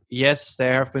job. Yes,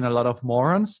 there have been a lot of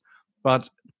morons, but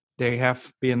they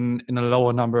have been in a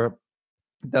lower number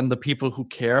than the people who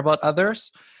care about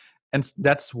others, and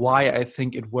that's why I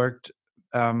think it worked.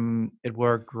 It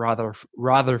worked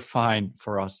rather fine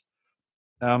for us.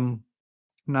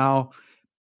 Now,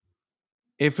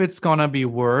 if it's gonna be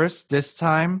worse this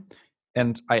time,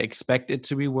 and I expect it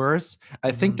to be worse,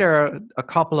 I think there are a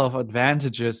couple of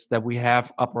advantages that we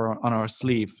have up on our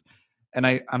sleeve. And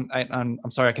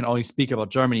I'm sorry, I can only speak about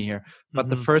Germany here, but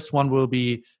the first one will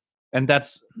be, and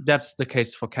that's the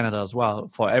case for Canada as well,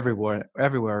 for everywhere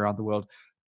around the world,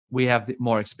 we have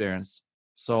more experience.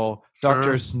 So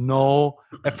doctors know.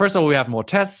 First of all, we have more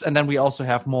tests, and then we also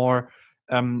have more.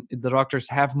 The doctors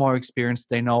have more experience.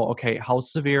 They know, okay, how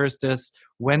severe is this,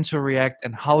 when to react,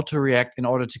 and how to react in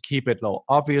order to keep it low.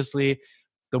 Obviously,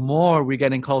 the more we're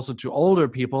getting closer to older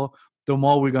people, the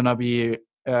more we're gonna be.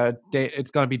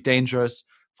 It's gonna be dangerous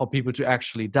for people to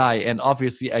actually die. And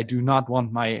obviously, I do not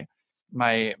want my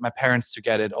parents to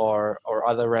get it, or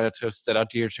other relatives that are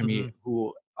dear to me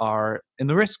who are in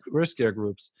the riskier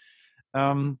groups.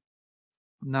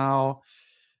 Now,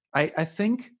 I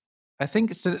think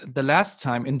the last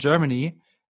time in Germany,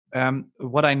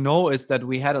 what I know is that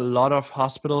we had a lot of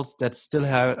hospitals that still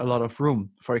had a lot of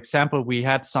room. For example, we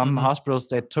had some hospitals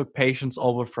that took patients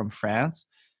over from France,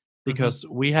 because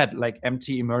we had like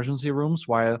empty emergency rooms,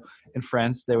 while in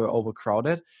France they were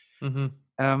overcrowded.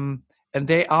 And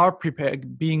they are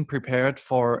being prepared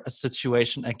for a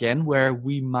situation again where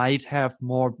we might have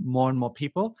more and more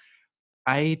people.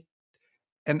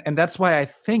 And that's why I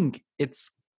think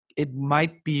it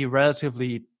might be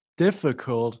relatively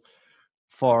difficult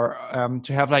for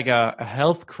to have like a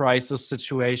health crisis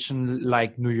situation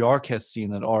like New York has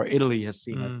seen it, or Italy has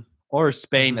seen it, or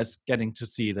Spain is getting to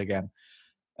see it again.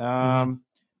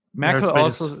 Merkel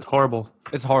also, it's horrible.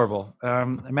 It's horrible.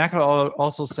 Merkel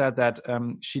also said that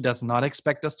she does not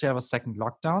expect us to have a second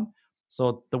lockdown.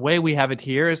 So the way we have it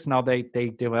here is now they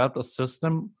developed a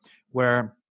system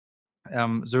where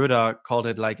Söder called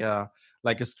it like a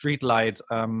street light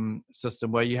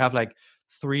system, where you have like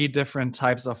 3 different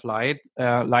types of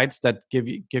lights that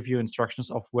give you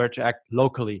instructions of where to act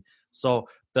locally. So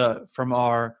from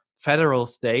our federal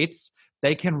states,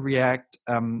 they can react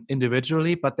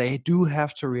individually, but they do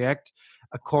have to react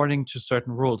according to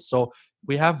certain rules. So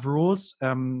we have rules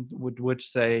which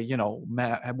say,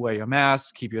 wear your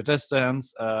mask, keep your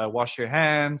distance, wash your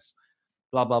hands,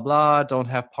 blah, blah, blah, don't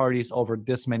have parties over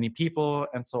this many people,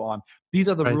 and so on. These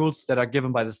are the rules that are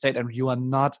given by the state, and you are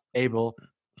not able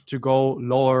to go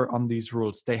lower on these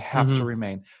rules. They have to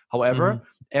remain. However,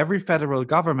 every federal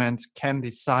government can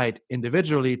decide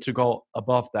individually to go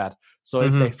above that. So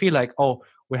if they feel like, oh,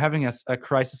 we're having a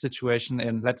crisis situation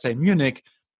in, let's say, Munich,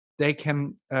 they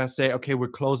can say, okay, we're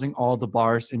closing all the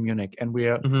bars in Munich and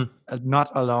we're not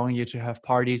allowing you to have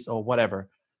parties or whatever.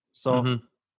 So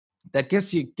that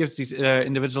gives these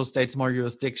individual states more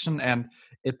jurisdiction, and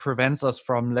it prevents us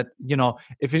from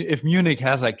if Munich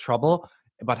has like trouble,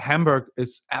 but Hamburg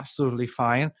is absolutely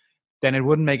fine, then it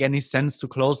wouldn't make any sense to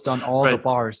close down all the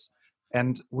bars,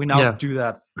 and we now do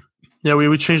that. Yeah,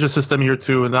 we changed the system here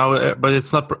too now, but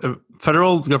it's not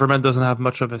federal government doesn't have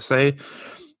much of a say.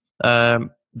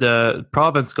 The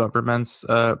province governments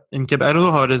in Quebec, I don't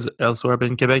know how it is elsewhere, but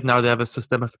in Quebec now they have a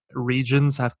system of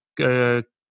regions have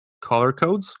color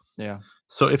codes. Yeah.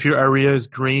 So if your area is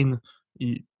green,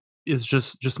 it's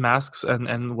just masks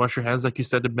and wash your hands, like you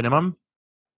said, the minimum.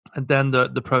 And then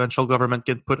the provincial government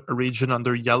can put a region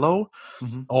under yellow,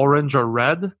 orange, or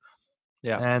red.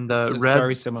 Yeah, and it's red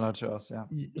very similar to us. Yeah.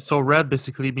 So red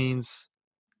basically means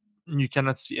you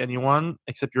cannot see anyone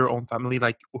except your own family,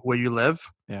 like where you live.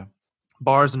 Yeah.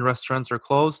 Bars and restaurants are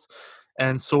closed,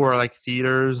 and so are like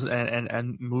theaters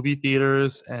and movie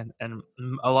theaters and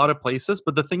a lot of places.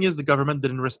 But the thing is, the government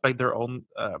didn't respect their own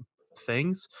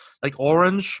things. Like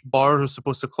orange, bars were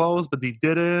supposed to close, but they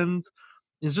didn't.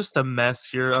 It's just a mess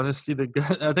here, honestly.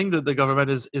 I think that the government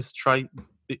is trying.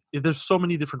 There's so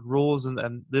many different rules,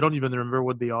 and they don't even remember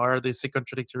what they are. They say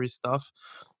contradictory stuff,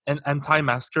 and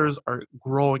anti-maskers are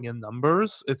growing in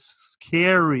numbers. It's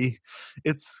scary.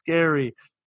 It's scary,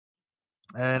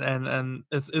 and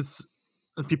it's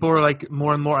people are like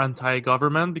more and more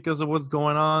anti-government because of what's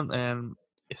going on, and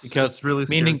it's really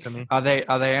scary to me. Are they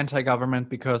anti-government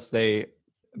because they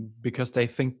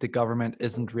think the government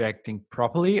isn't reacting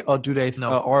properly, or do they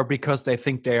or because they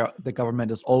think the government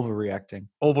is overreacting?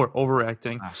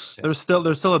 Overreacting. There's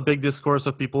still a big discourse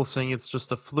of people saying it's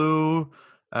just a flu,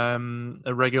 a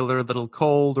regular little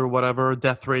cold or whatever.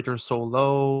 Death rate are so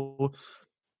low.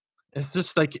 It's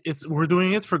just like we're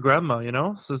doing it for grandma, you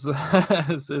know. So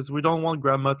we don't want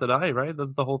grandma to die, right?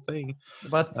 That's the whole thing.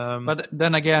 But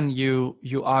then again, you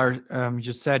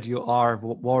said you are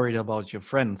worried about your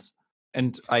friends.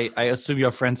 And I assume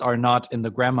your friends are not in the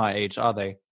grandma age, are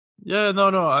they? Yeah,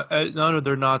 no,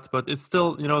 they're not. But it's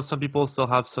still, some people still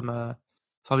have some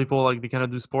people like they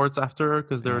cannot do sports after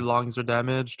because their lungs are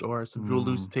damaged, or some people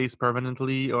lose taste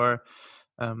permanently, or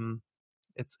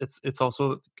it's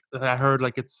also, I heard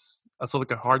like it's also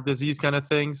like a heart disease kind of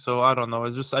thing. So I don't know.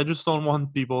 I just don't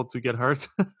want people to get hurt.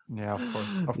 Yeah, of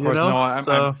course.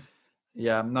 No,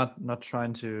 I'm not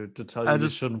trying to tell you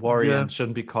shouldn't worry and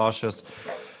shouldn't be cautious.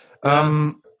 I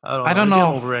don't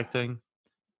know. Overreacting.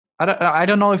 I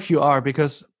don't know if you are,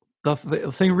 because the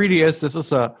thing really is this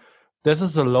is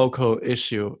a local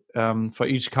issue for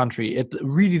each country. It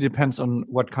really depends on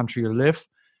what country you live.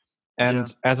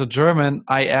 And as a German,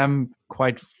 I am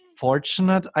quite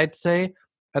fortunate, I'd say,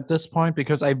 at this point,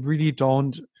 because I really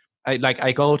don't.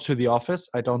 I go to the office.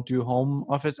 I don't do home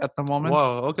office at the moment.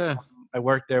 Wow. Okay. I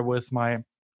work there with my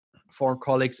 4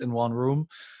 colleagues in one room.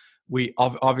 We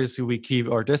obviously we keep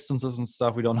our distances and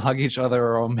stuff. We don't hug each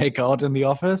other or make out in the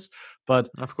office, but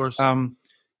of course,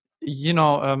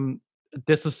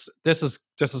 this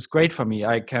is great for me.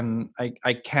 I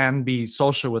can be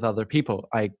social with other people.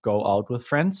 I go out with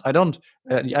friends. I don't,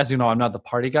 as you know, I'm not the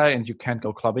party guy, and you can't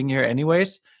go clubbing here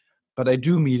anyways. But I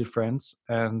do meet friends,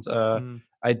 and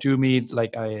I do meet,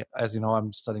 as you know,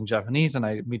 I'm studying Japanese, and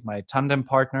I meet my tandem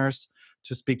partners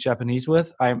to speak Japanese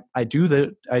with. I do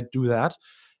that.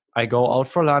 I go out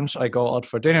for lunch. I go out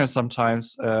for dinner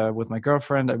sometimes with my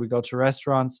girlfriend. And we go to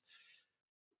restaurants.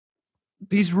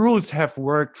 These rules have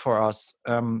worked for us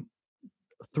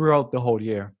throughout the whole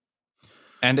year,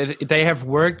 and they have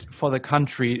worked for the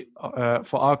country.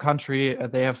 For our country,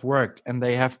 they have worked, and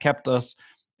they have kept us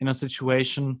in a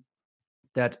situation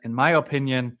that, in my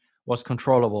opinion, was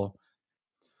controllable.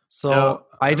 So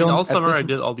all summer I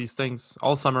did all these things.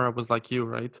 All summer I was like you,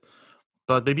 right?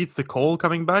 But maybe it's the cold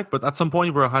coming back. But at some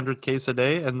point we're 100 cases a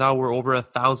day, and now we're over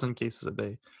 1,000 cases a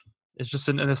day. It's just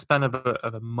in a span of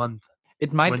a month.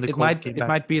 It might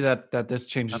be that this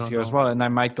changes here as well, and I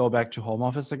might go back to home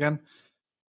office again.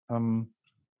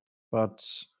 But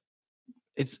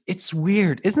it's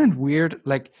weird, isn't it? Weird,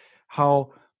 like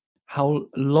how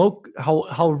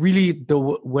really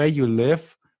where you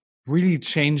live really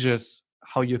changes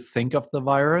how you think of the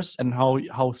virus and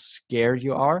how scared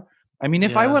you are. I mean,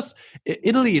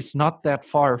 Italy is not that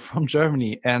far from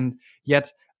Germany, and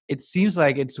yet it seems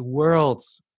like it's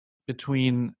worlds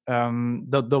between how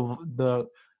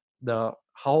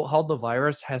the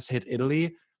virus has hit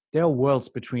Italy there are worlds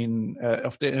between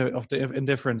of the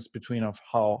indifference between of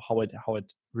how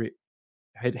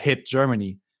it hit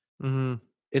Germany. Mm-hmm.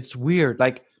 It's weird,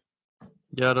 like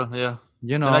Yeah.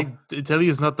 you And know. like Italy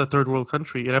is not the third world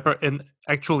country, and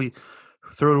actually,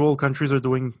 third world countries are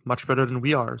doing much better than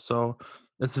we are. So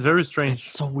it's very strange.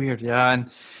 It's so weird, yeah.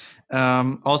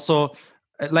 And also,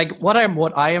 like what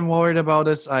I am worried about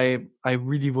is I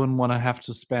really wouldn't want to have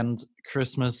to spend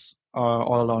Christmas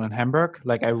all alone in Hamburg.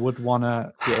 Like I would want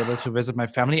to be able to visit my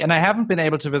family, and I haven't been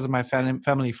able to visit my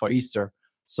family for Easter.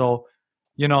 So,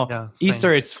 you know, Yeah, same.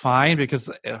 Easter is fine because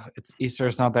Easter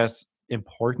is not as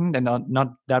important and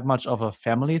not that much of a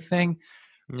family thing.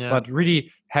 Yeah. But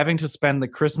really having to spend the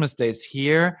Christmas days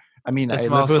here. I mean, It's I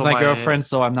live with also my my- girlfriend,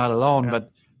 so I'm not alone. Yeah.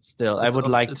 But still, I It's would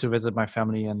also- like it's- to visit my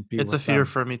family and be It's a with fear them.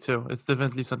 for me too. It's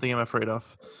definitely something I'm afraid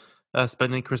of.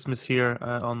 Spending Christmas here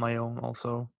on my own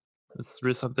also. It's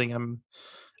really something I'm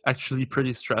actually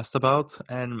pretty stressed about.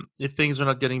 And if things are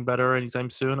not getting better anytime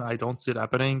soon, I don't see it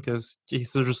happening because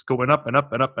cases are just going up and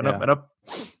up and up and up Yeah. and up.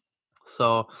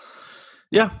 So,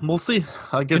 yeah, we'll see.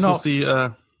 I guess know, we'll see.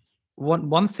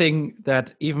 One thing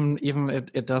that even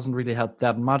it doesn't really help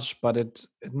that much, but it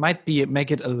might make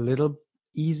it a little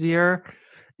easier,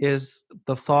 is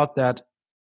the thought that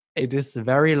it is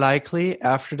very likely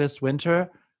after this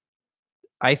winter.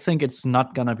 I think it's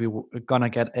not gonna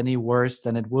get any worse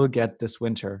than it will get this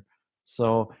winter.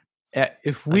 So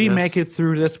if we guess. make it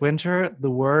through this winter, the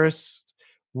worst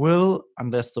will,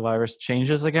 unless the virus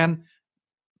changes again,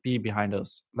 be behind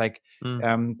us. Like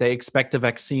they expect the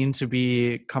vaccine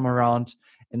to come around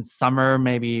in summer,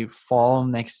 maybe fall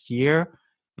next year.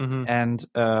 Mhm. And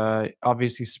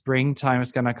obviously springtime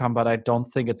is gonna come, but I don't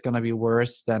think it's gonna be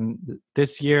worse than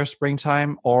this year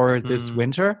springtime or this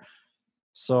winter.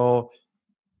 So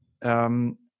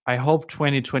I hope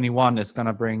 2021 is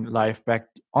gonna bring life back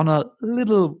on a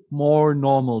little more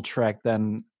normal track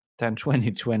than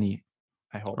 2020.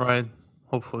 I hope. Right.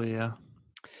 Hopefully, yeah.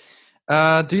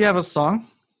 Do you have a song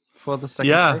for the second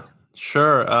Yeah, take?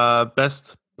 sure.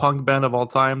 Best punk band of all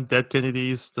time, Dead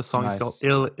Kennedys. The song is called Nice.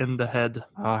 "Ill in the Head."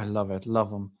 Oh, I love it. Love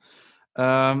them.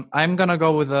 I'm gonna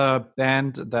go with a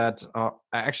band that I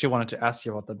actually wanted to ask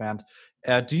you about the band.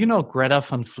 Do you know Greta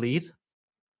Van Fleet?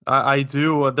 I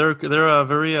do. They're a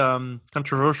very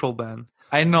controversial band.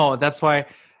 I know. That's why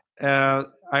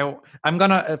I'm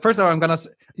gonna first of all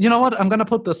you know what? I'm gonna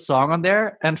put the song on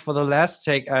there, and for the last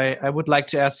take, I would like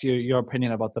to ask you your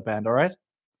opinion about the band. All right?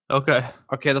 Okay.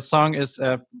 Okay. The song is,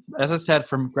 as I said,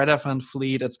 from Greta Van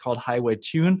Fleet. It's called Highway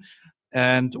Tune,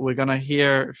 and we're gonna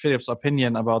hear Philip's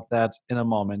opinion about that in a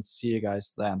moment. See you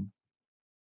guys then.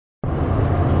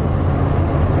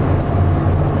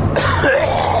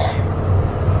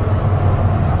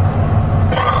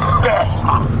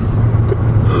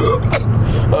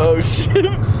 Oh shit.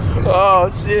 Oh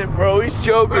shit, bro. He's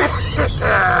choking.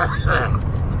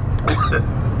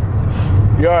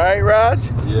 You alright, Raj?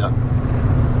 Yeah.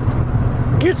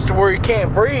 Gets to where he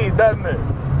can't breathe, doesn't it?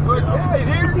 Yeah,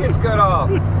 his ear gets cut off.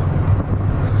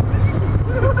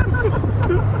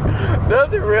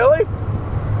 Does it really?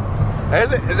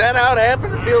 Is that how it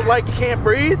happens? It feels like you can't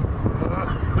breathe?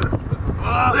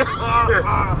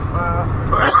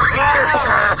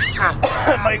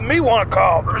 Make me want to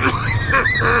cough.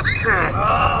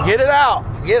 Get it out.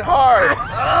 Get hard.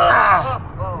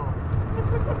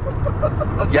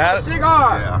 Got it?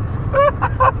 Cigar. Yeah.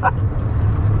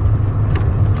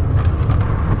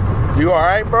 You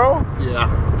alright, bro? Yeah.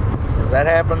 That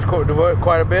happens quite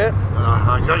a bit.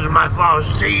 Because of my false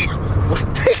teeth.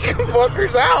 Take them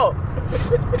fuckers out.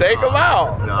 Take them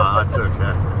out. No, that's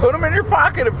okay. Put them in your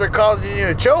pocket if they're causing you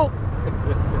to choke.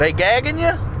 They gagging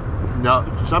you? No,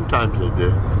 sometimes they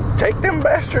do. Take them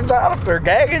bastards out if they're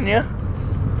gagging you.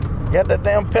 You had that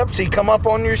damn Pepsi come up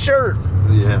on your shirt.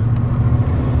 Yeah.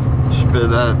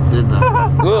 Spit up, didn't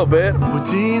I? A little bit.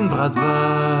 Poutine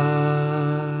Bratwurst.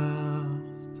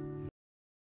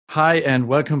 Hi and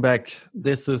welcome back.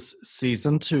 This is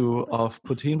season 2 of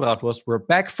Poutine Bratwurst. We're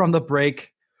back from the break.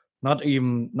 Not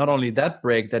only that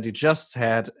break that you just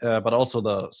had, but also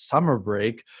the summer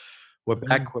break. We're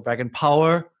back. We're back in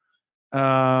power.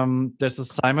 This is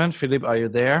Simon. Philip, are you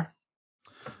there?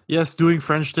 Yes, doing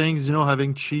French things. You know,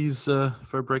 having cheese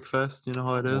for breakfast. You know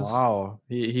how it is. Wow.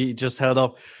 He just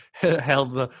held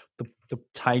the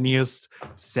tiniest,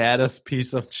 saddest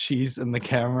piece of cheese in the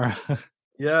camera.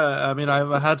 Yeah, I mean,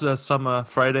 I had some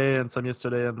Friday and some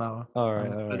yesterday, and now All right,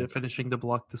 I'm all right. finishing the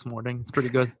block this morning. It's pretty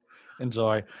good.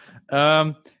 Enjoy.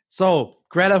 So,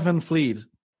 Greta Van Fleet.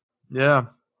 Yeah.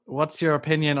 What's your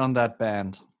opinion on that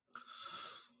band?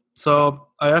 So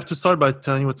I have to start by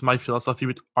telling you what's my philosophy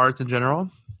with art in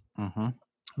general. Mm-hmm.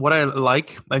 what I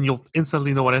like, and you'll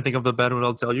instantly know what I think of the band when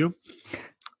I'll tell you.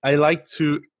 I like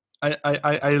to,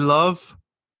 I love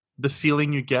the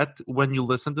feeling you get when you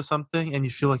listen to something and you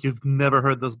feel like you've never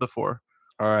heard this before.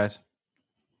 All right.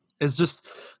 It's just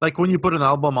like when you put an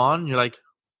album on, you're like,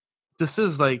 this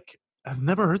is like, I've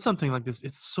never heard something like this.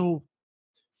 It's so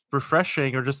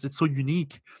refreshing, or just it's so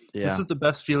unique. Yeah. This is the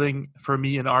best feeling for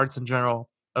me in arts in general.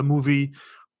 A movie,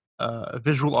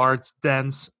 visual arts,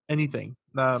 dance, anything.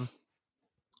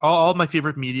 All my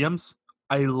favorite mediums.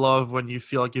 I love when you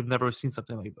feel like you've never seen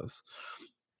something like this.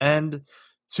 And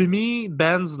to me,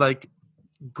 bands like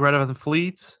Greta Van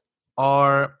Fleet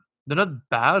they're not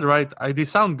bad, right? They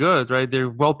sound good, right? They're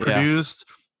well produced.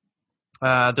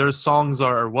 Their songs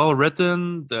are well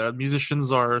written. The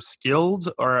musicians are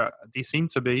skilled, or they seem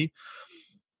to be.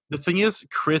 The thing is,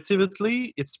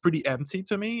 creatively, it's pretty empty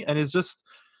to me, and it's just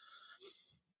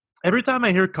every time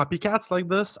I hear copycats like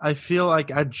this, I feel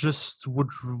like I just would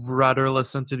rather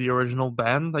listen to the original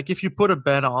band. Like if you put a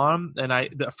band on, and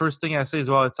the first thing I say is,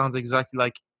 "Well, it sounds exactly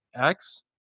like X."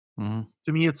 Mm-hmm.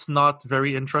 To me, it's not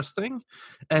very interesting.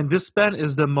 And this band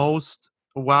is the most,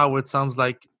 wow, it sounds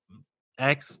like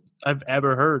X I've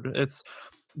ever heard. It's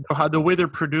the way they're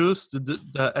produced.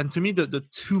 And to me, the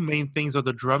two main things are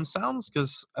the drum sounds,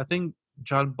 because I think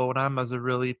John Bonham has a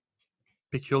really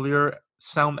peculiar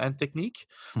sound and technique.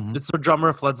 Mm-hmm. It's the drummer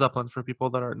of Led Zeppelin, for people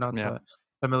that are not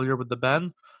familiar with the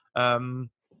band.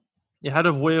 He had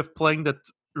a way of playing that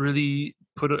really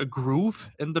put a groove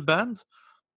in the band,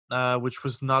 which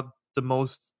was not the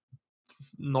most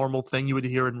normal thing you would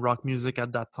hear in rock music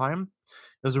at that time.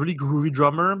 It was a really groovy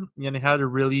drummer, and he had a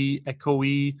really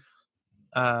echoey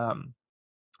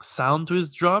sound to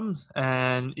his drum,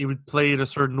 and he would play it a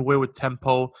certain way with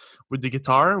tempo with the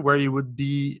guitar, where he would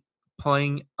be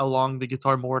playing along the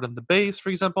guitar more than the bass, for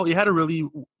example. He had a really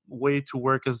way to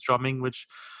work his drumming, which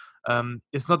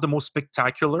it's not the most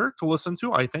spectacular to listen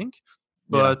to, I think,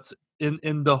 but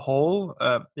in the whole,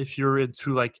 if you're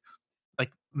into like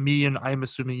me, and I'm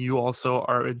assuming you also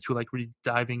are into like really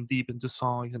diving deep into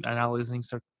songs and analyzing.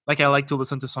 So like I like to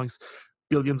listen to songs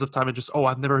billions of times and just,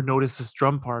 I've never noticed this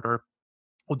drum part, or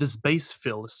this bass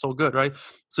fill is so good, right?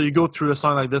 So you go through a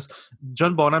song like this.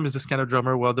 John Bonham is this kind of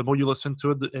drummer. Well, the more you listen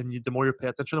to it and the more you pay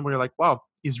attention, the more you're like, wow,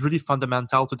 he's really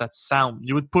fundamental to that sound.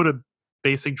 You would put a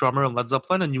basic drummer on Led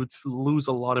Zeppelin and you would lose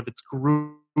a lot of its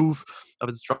groove, of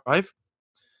its drive.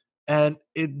 And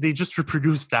they just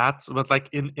reproduce that, but like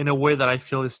in a way that I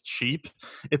feel is cheap.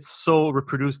 It's so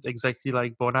reproduced exactly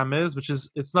like Bonham is, which is,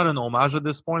 it's not an homage at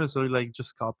this point. It's really like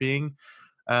just copying.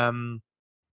 And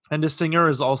the singer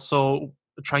is also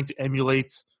trying to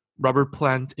emulate Robert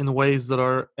Plant in ways that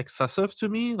are excessive to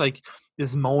me, like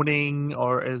is moaning,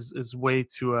 or is way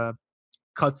to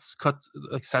cut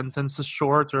like sentences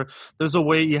short, or there's a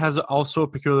way he has also a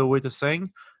peculiar way to sing.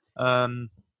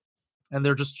 And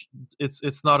they're just,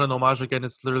 it's not an homage again,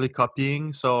 it's literally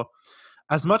copying. So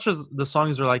as much as the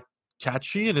songs are like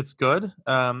catchy and it's good,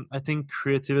 I think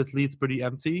creatively it's pretty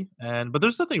empty. But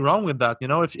there's nothing wrong with that,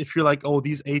 if you're like,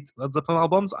 these 8 Led Zeppelin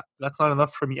albums, that's not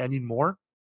enough for me anymore,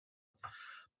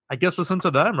 I guess listen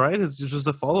to them, right? It's just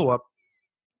a follow-up.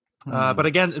 But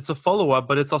again, it's a follow-up,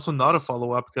 but it's also not a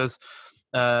follow-up, because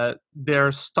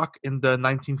they're stuck in the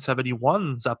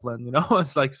 1971 Zeppelin,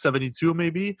 it's like 72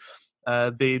 maybe.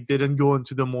 They didn't go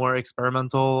into the more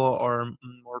experimental or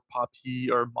more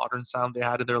poppy or modern sound they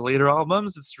had in their later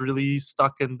albums. It's really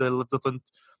stuck in the Led Zeppelin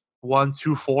 1,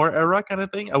 2, 4 era kind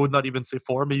of thing. I would not even say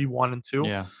 4, maybe 1 and 2.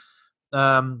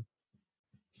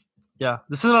 Yeah.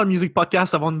 This is not a music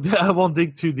podcast. I won't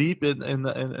dig too deep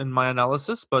in my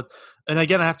analysis, and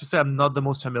again, I have to say I'm not the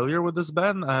most familiar with this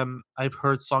band. I've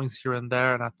heard songs here and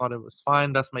there, and I thought it was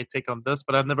fine. That's my take on this,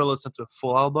 but I've never listened to a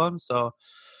full album, so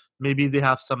maybe they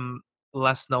have some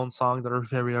less known songs that are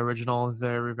very original,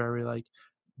 very, very like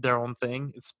their own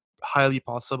thing. It's highly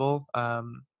possible.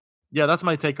 That's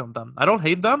my take on them. I don't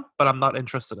hate them, but I'm not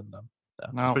interested in them.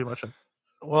 That's pretty much it.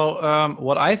 Well,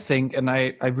 what I think, and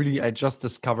I just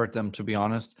discovered them, to be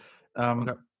honest.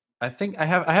 Okay. I think I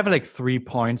have like 3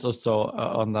 points or so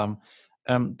on them.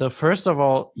 The first of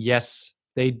all, yes,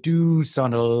 they do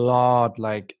sound a lot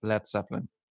like Led Zeppelin,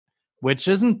 which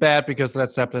isn't bad, because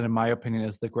Led Zeppelin, in my opinion,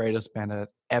 is the greatest band that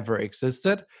ever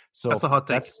existed. So that's a hot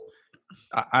take.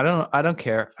 I don't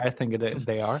care. I think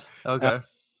they are. Okay.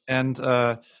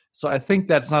 So I think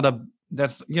that's the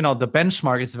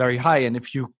benchmark is very high, and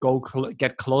if you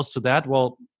get close to that,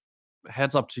 well,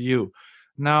 heads up to you.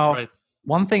 Now,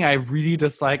 One thing I really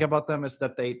dislike about them is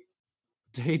that they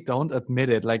don't admit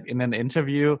it. Like in an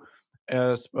interview,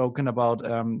 spoken about,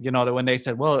 when they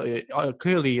said, well,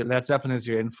 clearly Led Zeppelin is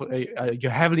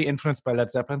you're heavily influenced by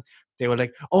Led Zeppelin. They were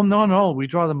like, oh, no, we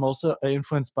draw the most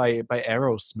influenced by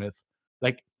Aerosmith.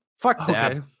 Like, fuck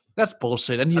that. Okay. That's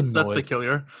bullshit, and That's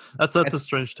peculiar. That's a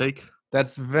strange take.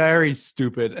 That's very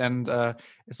stupid, and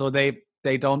so they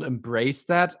don't embrace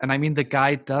that. And I mean, the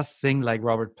guy does sing like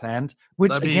Robert Plant,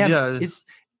 which is,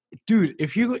 dude,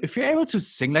 if you're able to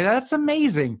sing like that, that's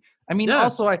amazing. I mean,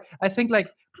 also I think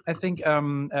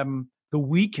The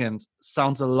Weeknd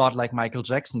sounds a lot like Michael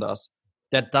Jackson does.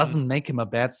 That doesn't make him a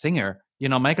bad singer.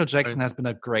 Michael Jackson has been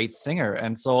a great singer,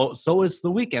 and so is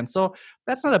The Weeknd. So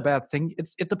that's not a bad thing.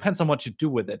 It depends on what you do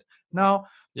with it. Now,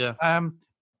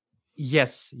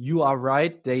 yes, you are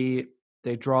right. They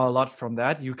draw a lot from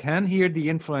that. You can hear the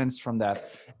influence from that,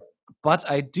 but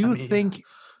I think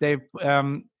they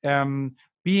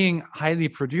being highly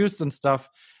produced and stuff,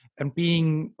 and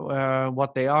being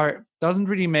what they are, doesn't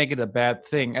really make it a bad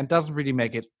thing, and doesn't really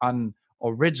make it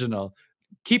unoriginal.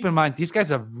 Keep in mind, these guys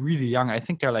are really young. I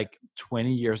think they're like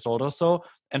 20 years old or so,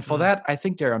 and for that, I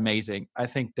think they're amazing. I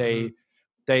think they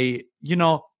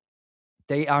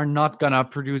are not gonna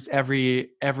produce every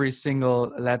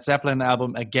single Led Zeppelin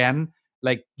album again,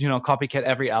 like copycat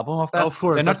every album of that. Of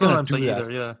course, they're not gonna do that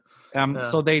either. Yeah.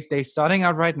 So they starting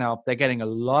out right now. They're getting a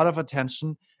lot of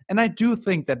attention, and I do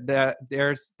think that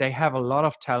they have a lot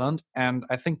of talent, and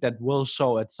I think that will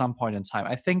show at some point in time.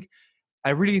 I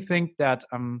really think that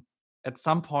at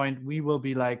some point we will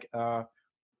be like,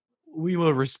 we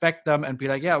will respect them and be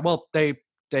like, yeah, well, they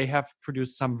have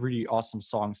produced some really awesome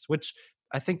songs, which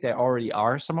I think they already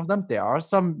are. Some of them, there are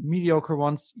some mediocre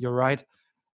ones. You're right,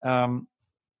 and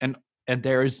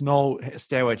there is no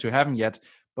Stairway to Heaven yet,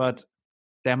 but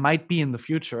there might be in the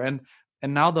future. And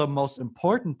now the most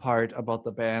important part about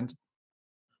the band,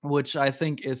 which I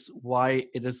think is why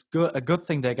it is a good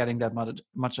thing they're getting that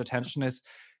much attention, is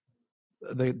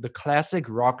the classic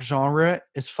rock genre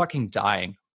is fucking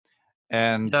dying.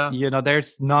 And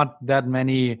there's not that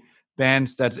many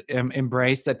bands that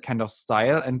embrace that kind of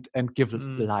style and give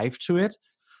life to it.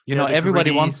 Everybody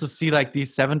wants to see like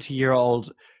these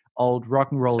 70-year-old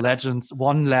rock and roll legends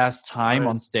one last time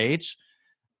on stage.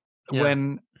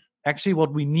 When actually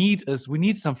what we need is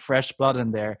some fresh blood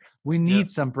in there. We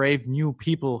need some brave new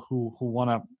people who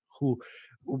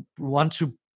want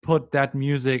to put that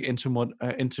music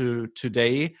into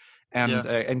today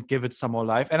and give it some more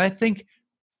life. And I think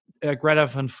Greta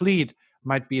Van Fleet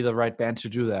might be the right band to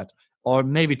do that, or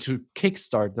maybe to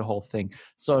kickstart the whole thing.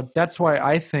 So that's why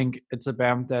I think it's a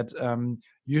band that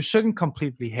you shouldn't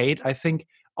completely hate. I think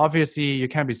obviously you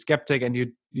can be skeptic, and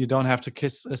you don't have to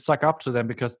suck up to them,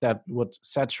 because that would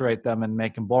saturate them and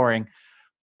make them boring.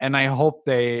 And I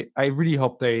really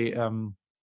hope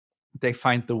they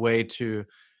find the way to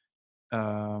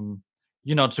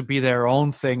to be their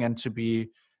own thing, and to be,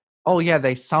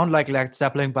 they sound like Led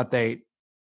Zeppelin,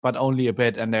 but only a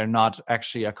bit, and they're not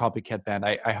actually a copycat band.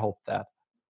 I hope that.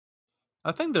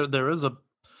 I think there is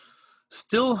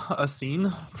still a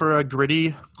scene for a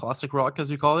gritty classic rock,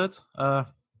 as you call it.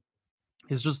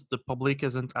 It's just the public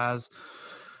isn't as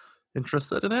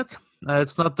interested in it.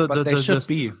 It's not they should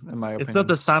be, in my opinion. It's not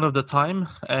the sound of the time,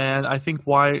 and I think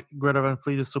why Greta Van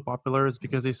Fleet is so popular is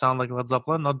because they sound like Led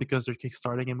Zeppelin, not because they're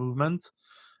kickstarting a movement.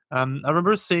 I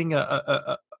remember seeing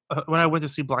when I went to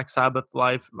see Black Sabbath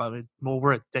live,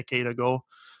 over a decade ago,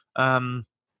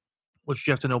 which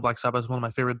you have to know, Black Sabbath is one of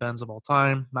my favorite bands of all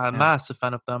time. I'm a massive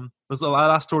fan of them. It was the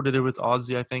last tour they did with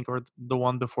Ozzy, I think, or the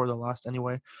one before the last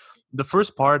anyway. The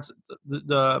first part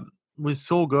was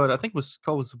so good. I think it was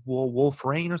called Wolf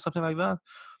Rain or something like that.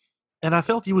 And I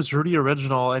felt he was really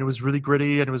original, and it was really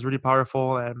gritty, and it was really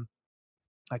powerful, and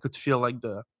I could feel like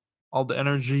all the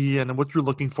energy and what you're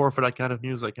looking for that kind of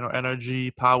music,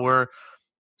 energy, power,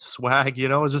 swag,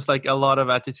 it's just like a lot of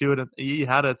attitude, and he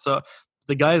had it. So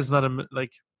the guy is not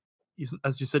he's,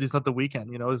 as you said, he's not The Weeknd,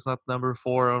 he's not number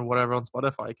 4 or whatever on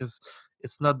Spotify, because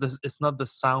it's not the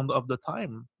sound of the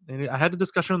time. And I had a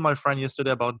discussion with my friend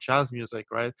yesterday about jazz music,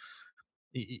 right?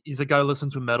 He's a guy who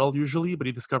listens to metal usually, but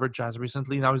he discovered jazz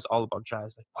recently. Now he's all about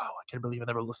jazz. Like, wow, I can't believe I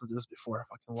never listened to this before. I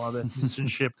fucking love it.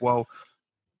 Musicianship, wow.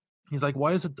 He's like,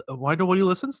 why nobody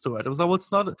listens to it? It was like, well,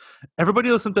 it's not.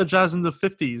 Everybody listened to jazz in the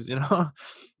 50s,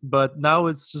 but now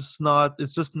it's just not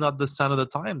the sound of the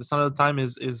time. The sound of the time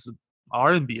is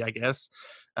R&B, I guess.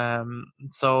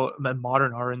 So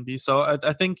modern R&B. So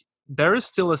I think there is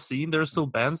still a scene. There are still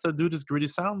bands that do this gritty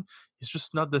sound. It's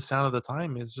just not the sound of the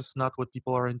time. It's just not what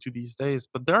people are into these days.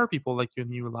 But there are people like you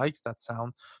and you who likes that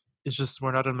sound. It's just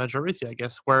we're not a majority, I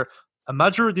guess. Where a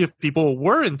majority of people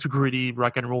were into gritty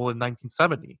rock and roll in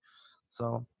 1970.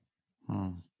 So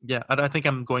Yeah, I think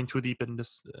I'm going too deep in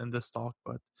this talk,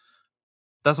 but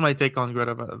that's my take on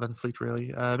Greta Van Fleet.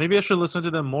 Really, maybe I should listen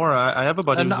to them more. I have a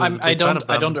buddy who's a big fan of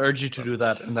them. I don't urge you to do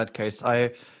that in that case.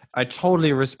 I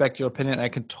totally respect your opinion. I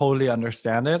can totally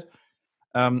understand it.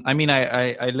 I mean,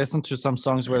 I listen to some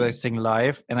songs where they sing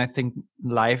live, and I think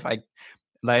live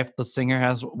the singer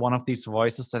has one of these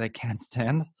voices that I can't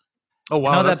stand. Oh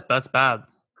wow, that's bad.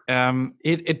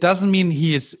 It doesn't mean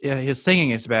his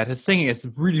singing is bad. His singing is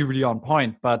really, really on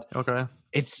point. But okay,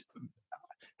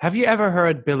 have you ever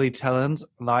heard Billy Talent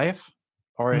live,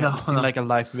 or have you seen like a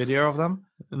live video of them?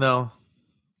 No.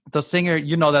 The singer,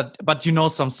 you know that, but you know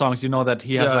some songs. You know that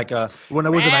he has like a. When I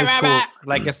was in high school,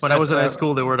 when I was in high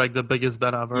school, they were like the biggest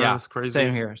band ever. Yeah, it was crazy.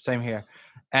 Same here.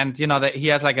 And you know that he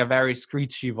has like a very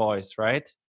screechy voice,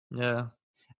 right? Yeah.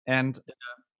 And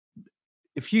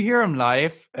if you hear him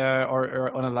live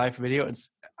or on a live video, it's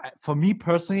for me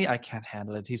personally, I can't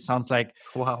handle it. He sounds like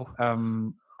wow.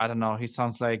 I don't know. He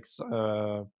sounds like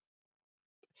a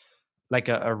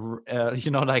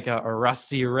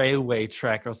rusty railway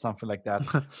track or something like that.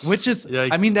 Which is,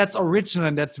 I mean, that's original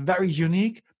and that's very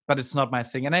unique, but it's not my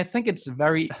thing. And I think it's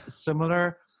very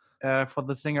similar for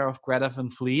the singer of Greta Van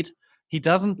Fleet. He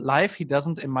doesn't,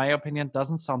 in my opinion,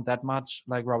 doesn't sound that much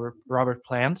like Robert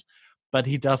Plant, but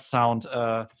he does sound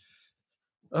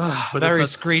very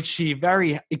screechy,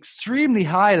 very extremely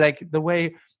high. Like the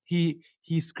way he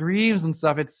screams and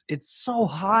stuff, it's so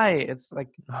high. It's like,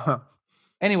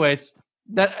 anyways,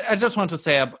 that I just want to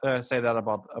say that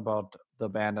about the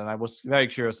band, and I was very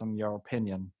curious on your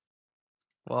opinion.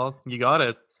 Well, you got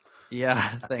it. Yeah,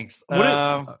 thanks.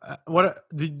 I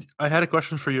had a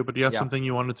question for you, but do you have something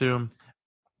you wanted to?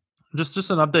 Just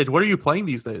an update. What are you playing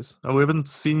these days? We haven't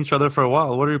seen each other for a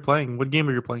while. What are you playing? What game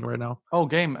are you playing right now? Oh,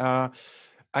 game.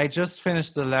 I just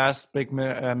finished the last big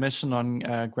mission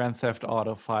on Grand Theft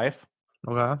Auto 5.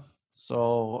 Okay.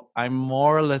 So I'm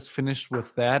more or less finished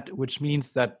with that, which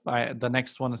means that the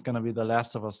next one is going to be The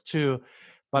Last of Us 2.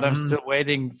 But I'm still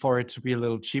waiting for it to be a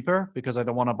little cheaper because I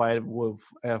don't want to buy it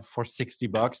for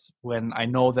 $60 when I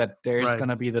know that there's going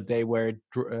to be the day where it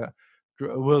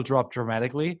will drop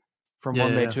dramatically from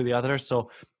one day to the other.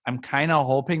 So I'm kind of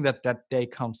hoping that day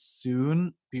comes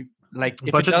soon. Like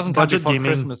if it doesn't come before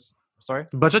Christmas. Sorry?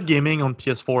 Budget gaming on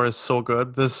PS4 is so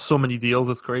good. There's so many deals.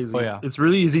 It's crazy. Oh, yeah. It's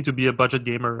really easy to be a budget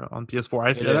gamer on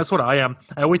PS4. That's what I am.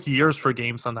 I wait years for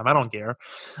games sometimes. I don't care.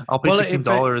 I'll pay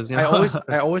 $15. You know?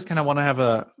 I always kind of want to have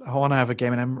a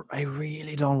game, and I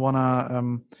really don't want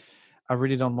to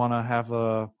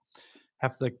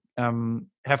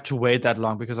have to wait that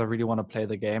long because I really want to play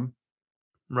the game.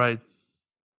 Right.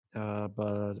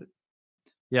 But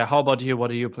yeah, how about you?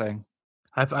 What are you playing?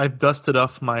 I've dusted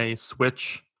off my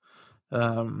Switch.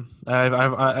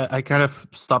 I kind of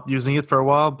stopped using it for a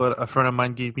while, but a friend of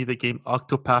mine gave me the game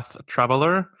Octopath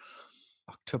Traveler.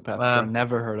 I've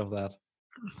never heard of that.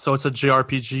 So it's a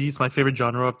JRPG. It's my favorite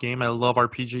genre of game. I love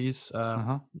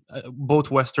RPGs, both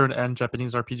Western and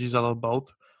Japanese RPGs. I love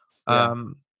both. Yeah.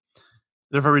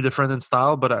 They're very different in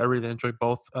style, but I really enjoy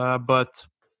both. But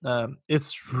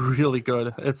it's really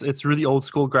good. It's really old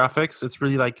school graphics. It's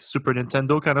really like Super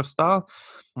Nintendo kind of style.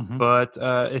 Mm-hmm. But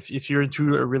if you're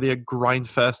into a grind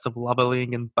fest of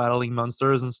leveling and battling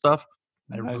monsters and stuff,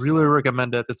 I really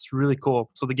recommend it. It's really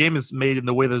cool. So the game is made in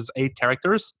the way there's 8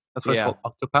 characters. That's why it's called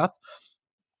Octopath.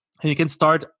 And you can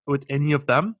start with any of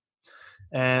them.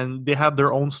 And they have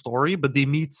their own story, but they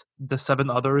meet the 7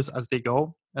 others as they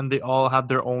go. And they all have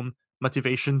their own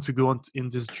motivation to go on in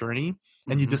this journey.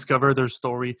 And you discover their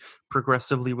story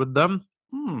progressively with them.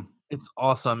 It's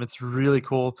awesome. It's really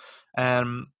cool.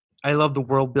 And I love the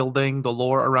world building, the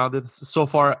lore around it. So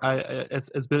far,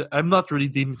 I'm not really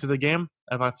deep into the game.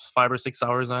 I have 5 or 6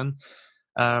 hours in,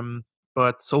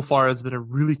 but so far it's been a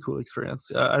really cool experience.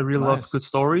 I really love good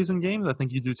stories in games. I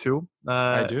think you do too.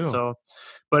 I do. So,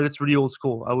 but it's really old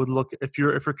school. I would look if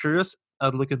you're curious.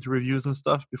 I'd look into reviews and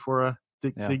stuff before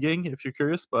digging if you're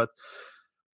curious. But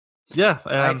yeah,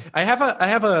 I have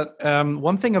a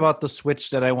one thing about the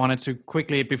Switch that I wanted to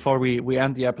quickly before we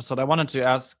end the episode. I wanted to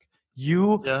ask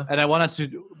you, and I wanted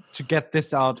to get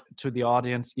this out to the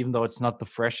audience, even though it's not the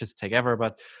freshest take ever.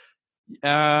 But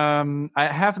I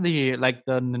have the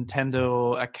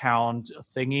Nintendo account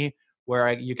thingy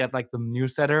where you get like the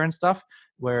newsletter and stuff,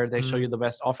 where they show you the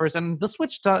best offers, and the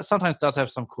Switch sometimes does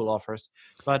have some cool offers,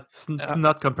 but it's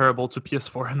not comparable to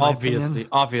PS4. In my opinion.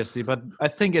 Obviously, but I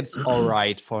think it's all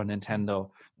right for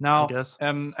Nintendo. Now, I guess.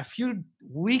 A few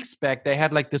weeks back, they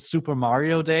had like the Super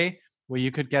Mario Day, where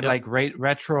you could get like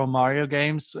retro Mario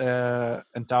games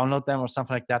and download them or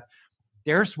something like that.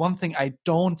 There's one thing I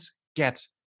don't get.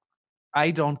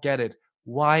 I don't get it.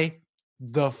 Why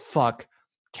the fuck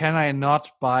can I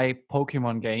not buy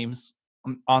Pokemon games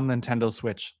on Nintendo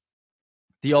Switch?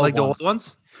 The old Like the ones. old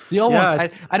ones? The old Yeah,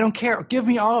 ones. I don't care. Give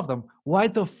me all of them. Why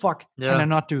the fuck can I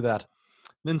not do that?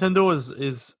 Nintendo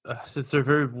is they're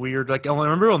very weird. Like I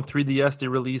remember on 3DS they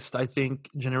released, I think,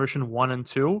 Generation 1 and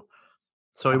 2.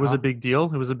 So it was a big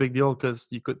deal. It was a big deal because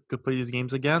you could play these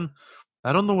games again.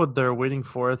 I don't know what they're waiting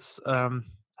for. It's I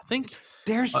think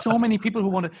there's so many people who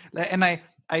want to, and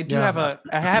I do have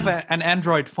an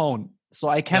Android phone, so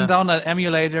I can download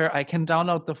emulator. I can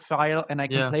download the file and I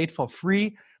can play it for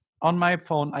free on my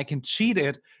phone. I can cheat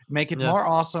it, make it more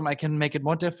awesome. I can make it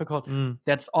more difficult.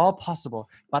 That's all possible.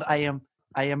 But I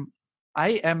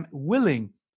am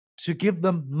willing to give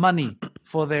them money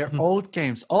for their old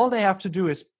games. All they have to do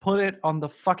is put it on the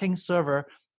fucking server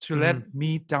to let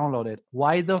me download it.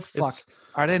 Why the fuck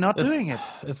are they not doing it?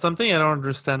 It's something I don't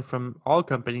understand from all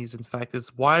companies. In fact,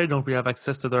 is why don't we have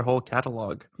access to their whole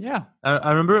catalog? Yeah.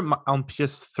 I remember on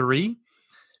PS3,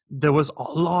 there was a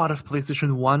lot of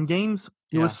PlayStation 1 games.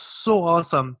 It was so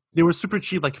awesome. They were super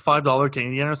cheap, like $5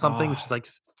 Canadian or something, which is like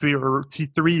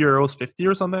 €3.50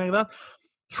 or something like that.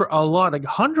 For a lot, like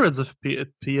hundreds of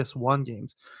PS1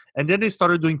 games. And then they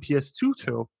started doing PS2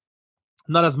 too.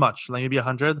 Not as much, like maybe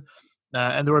 100.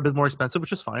 And they were a bit more expensive,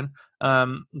 which is fine.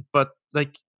 But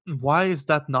like, why is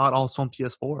that not also on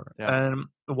PS4? And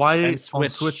why on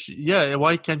Switch? Yeah,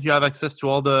 why can't you have access to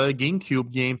all the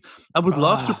GameCube game? I would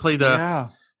love to play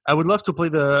I would love to play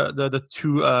the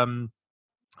two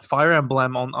Fire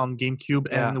Emblem on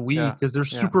GameCube and Wii because they're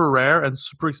super rare and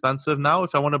super expensive now.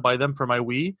 If I want to buy them for my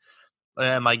Wii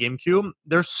and my GameCube,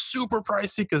 they're super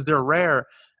pricey because they're rare.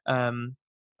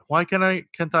 Why can't I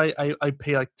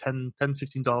pay like $10,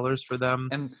 $15 for them?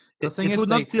 And the thing it would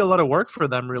not be a lot of work for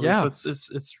them, really. So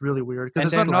it's really weird because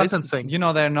it's not licensing. You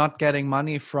know, they're not getting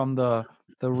money from the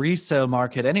resale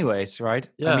market, anyways, right?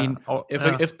 Yeah. I mean,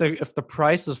 if the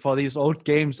prices for these old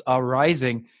games are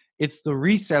rising, it's the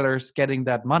resellers getting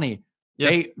that money.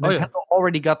 Yeah. Nintendo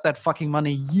already got that fucking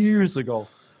money years ago.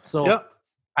 So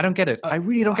I don't get it. I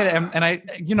really don't get it. And I,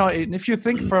 if you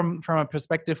think from a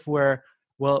perspective where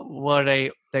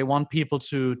they want people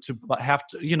to have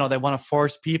to, they want to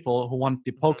force people who want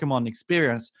the Pokemon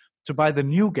experience to buy the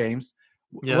new games.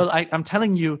 Yeah. Well, I'm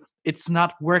telling you, it's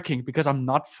not working because I'm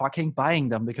not fucking buying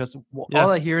them because all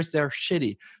I hear is they're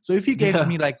shitty. So if you gave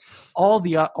me like all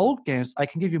the old games, I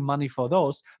can give you money for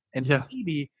those. And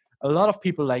maybe a lot of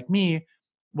people like me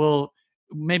will,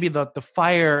 maybe the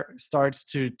fire starts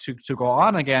to go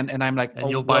on again. And I'm like, and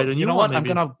you'll buy the new one. Maybe. I'm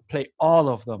going to play all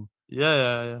of them.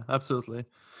 Yeah. Absolutely.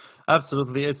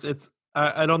 It's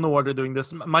I don't know why they're doing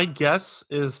this. My guess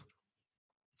is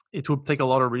it would take a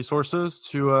lot of resources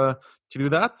to do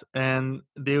that, and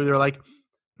they're like,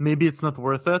 maybe it's not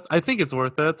worth it. I think it's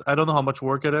worth it. I don't know how much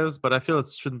work it is, but I feel it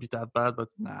shouldn't be that bad. But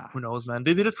who knows, man?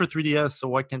 They did it for 3DS, so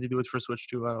why can't they do it for Switch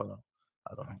too? I don't know.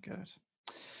 Good.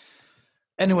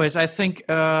 Anyways, I think we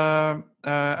did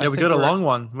a long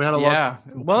one. We had a lot.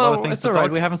 Well, it's all right.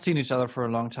 We haven't seen each other for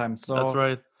a long time, so that's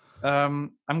right.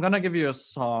 I'm gonna give you a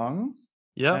song.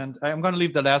 Yeah. And I'm gonna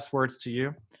leave the last words to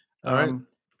you. All right.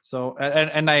 So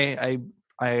and I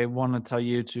want to tell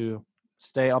you to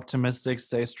stay optimistic,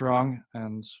 stay strong,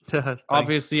 and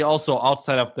obviously also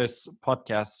outside of this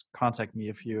podcast, contact me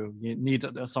if you need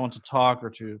someone to talk or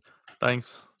to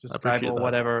just Skype or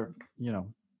whatever.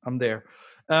 I'm there.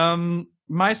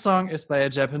 My song is by a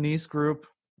Japanese group.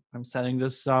 I'm sending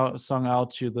this song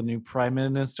out to the new Prime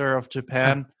Minister of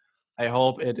Japan. I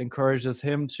hope it encourages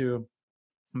him to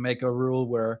make a rule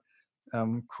where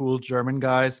cool German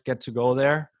guys get to go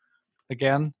there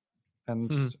again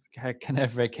and can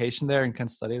have vacation there and can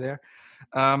study there.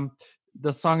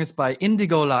 The song is by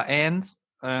Indigo La and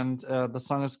the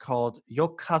song is called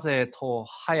Yokaze to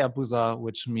Hayabusa,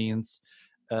 which means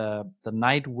the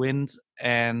night wind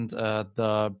and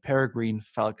the peregrine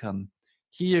falcon.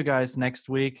 See you guys next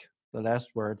week. The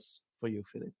last words for you,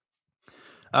 Philip.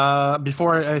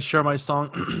 Before I share my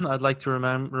song, I'd like to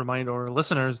remind our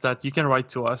listeners that you can write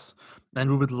to us, and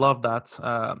we would love that.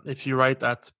 If you write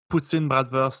at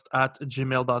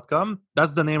poutsinebratwurst@gmail.com,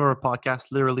 that's the name of our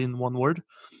podcast, literally in one word.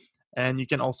 And you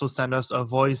can also send us a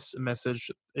voice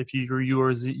message if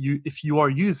you are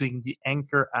using the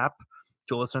Anchor app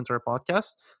to listen to our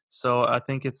podcast. So I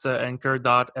think it's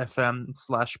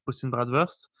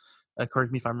anchor.fm/poutsinebratwurst.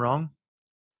 Correct me if I'm wrong.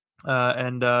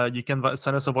 And you can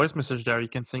send us a voice message there. You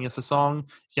can sing us a song.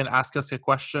 You can ask us a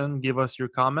question. Give us your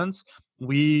comments.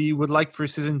 We would like for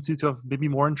season 2 to have maybe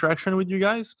more interaction with you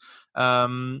guys.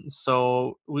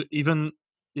 So even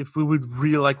if we would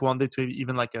really like one day to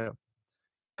even like a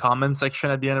comment section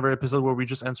at the end of our episode where we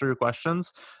just answer your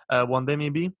questions one day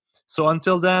maybe. So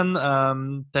until then,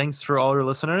 thanks for all your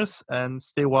listeners and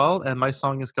stay well. And my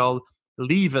song is called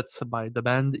Leave It by the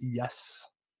band Yes.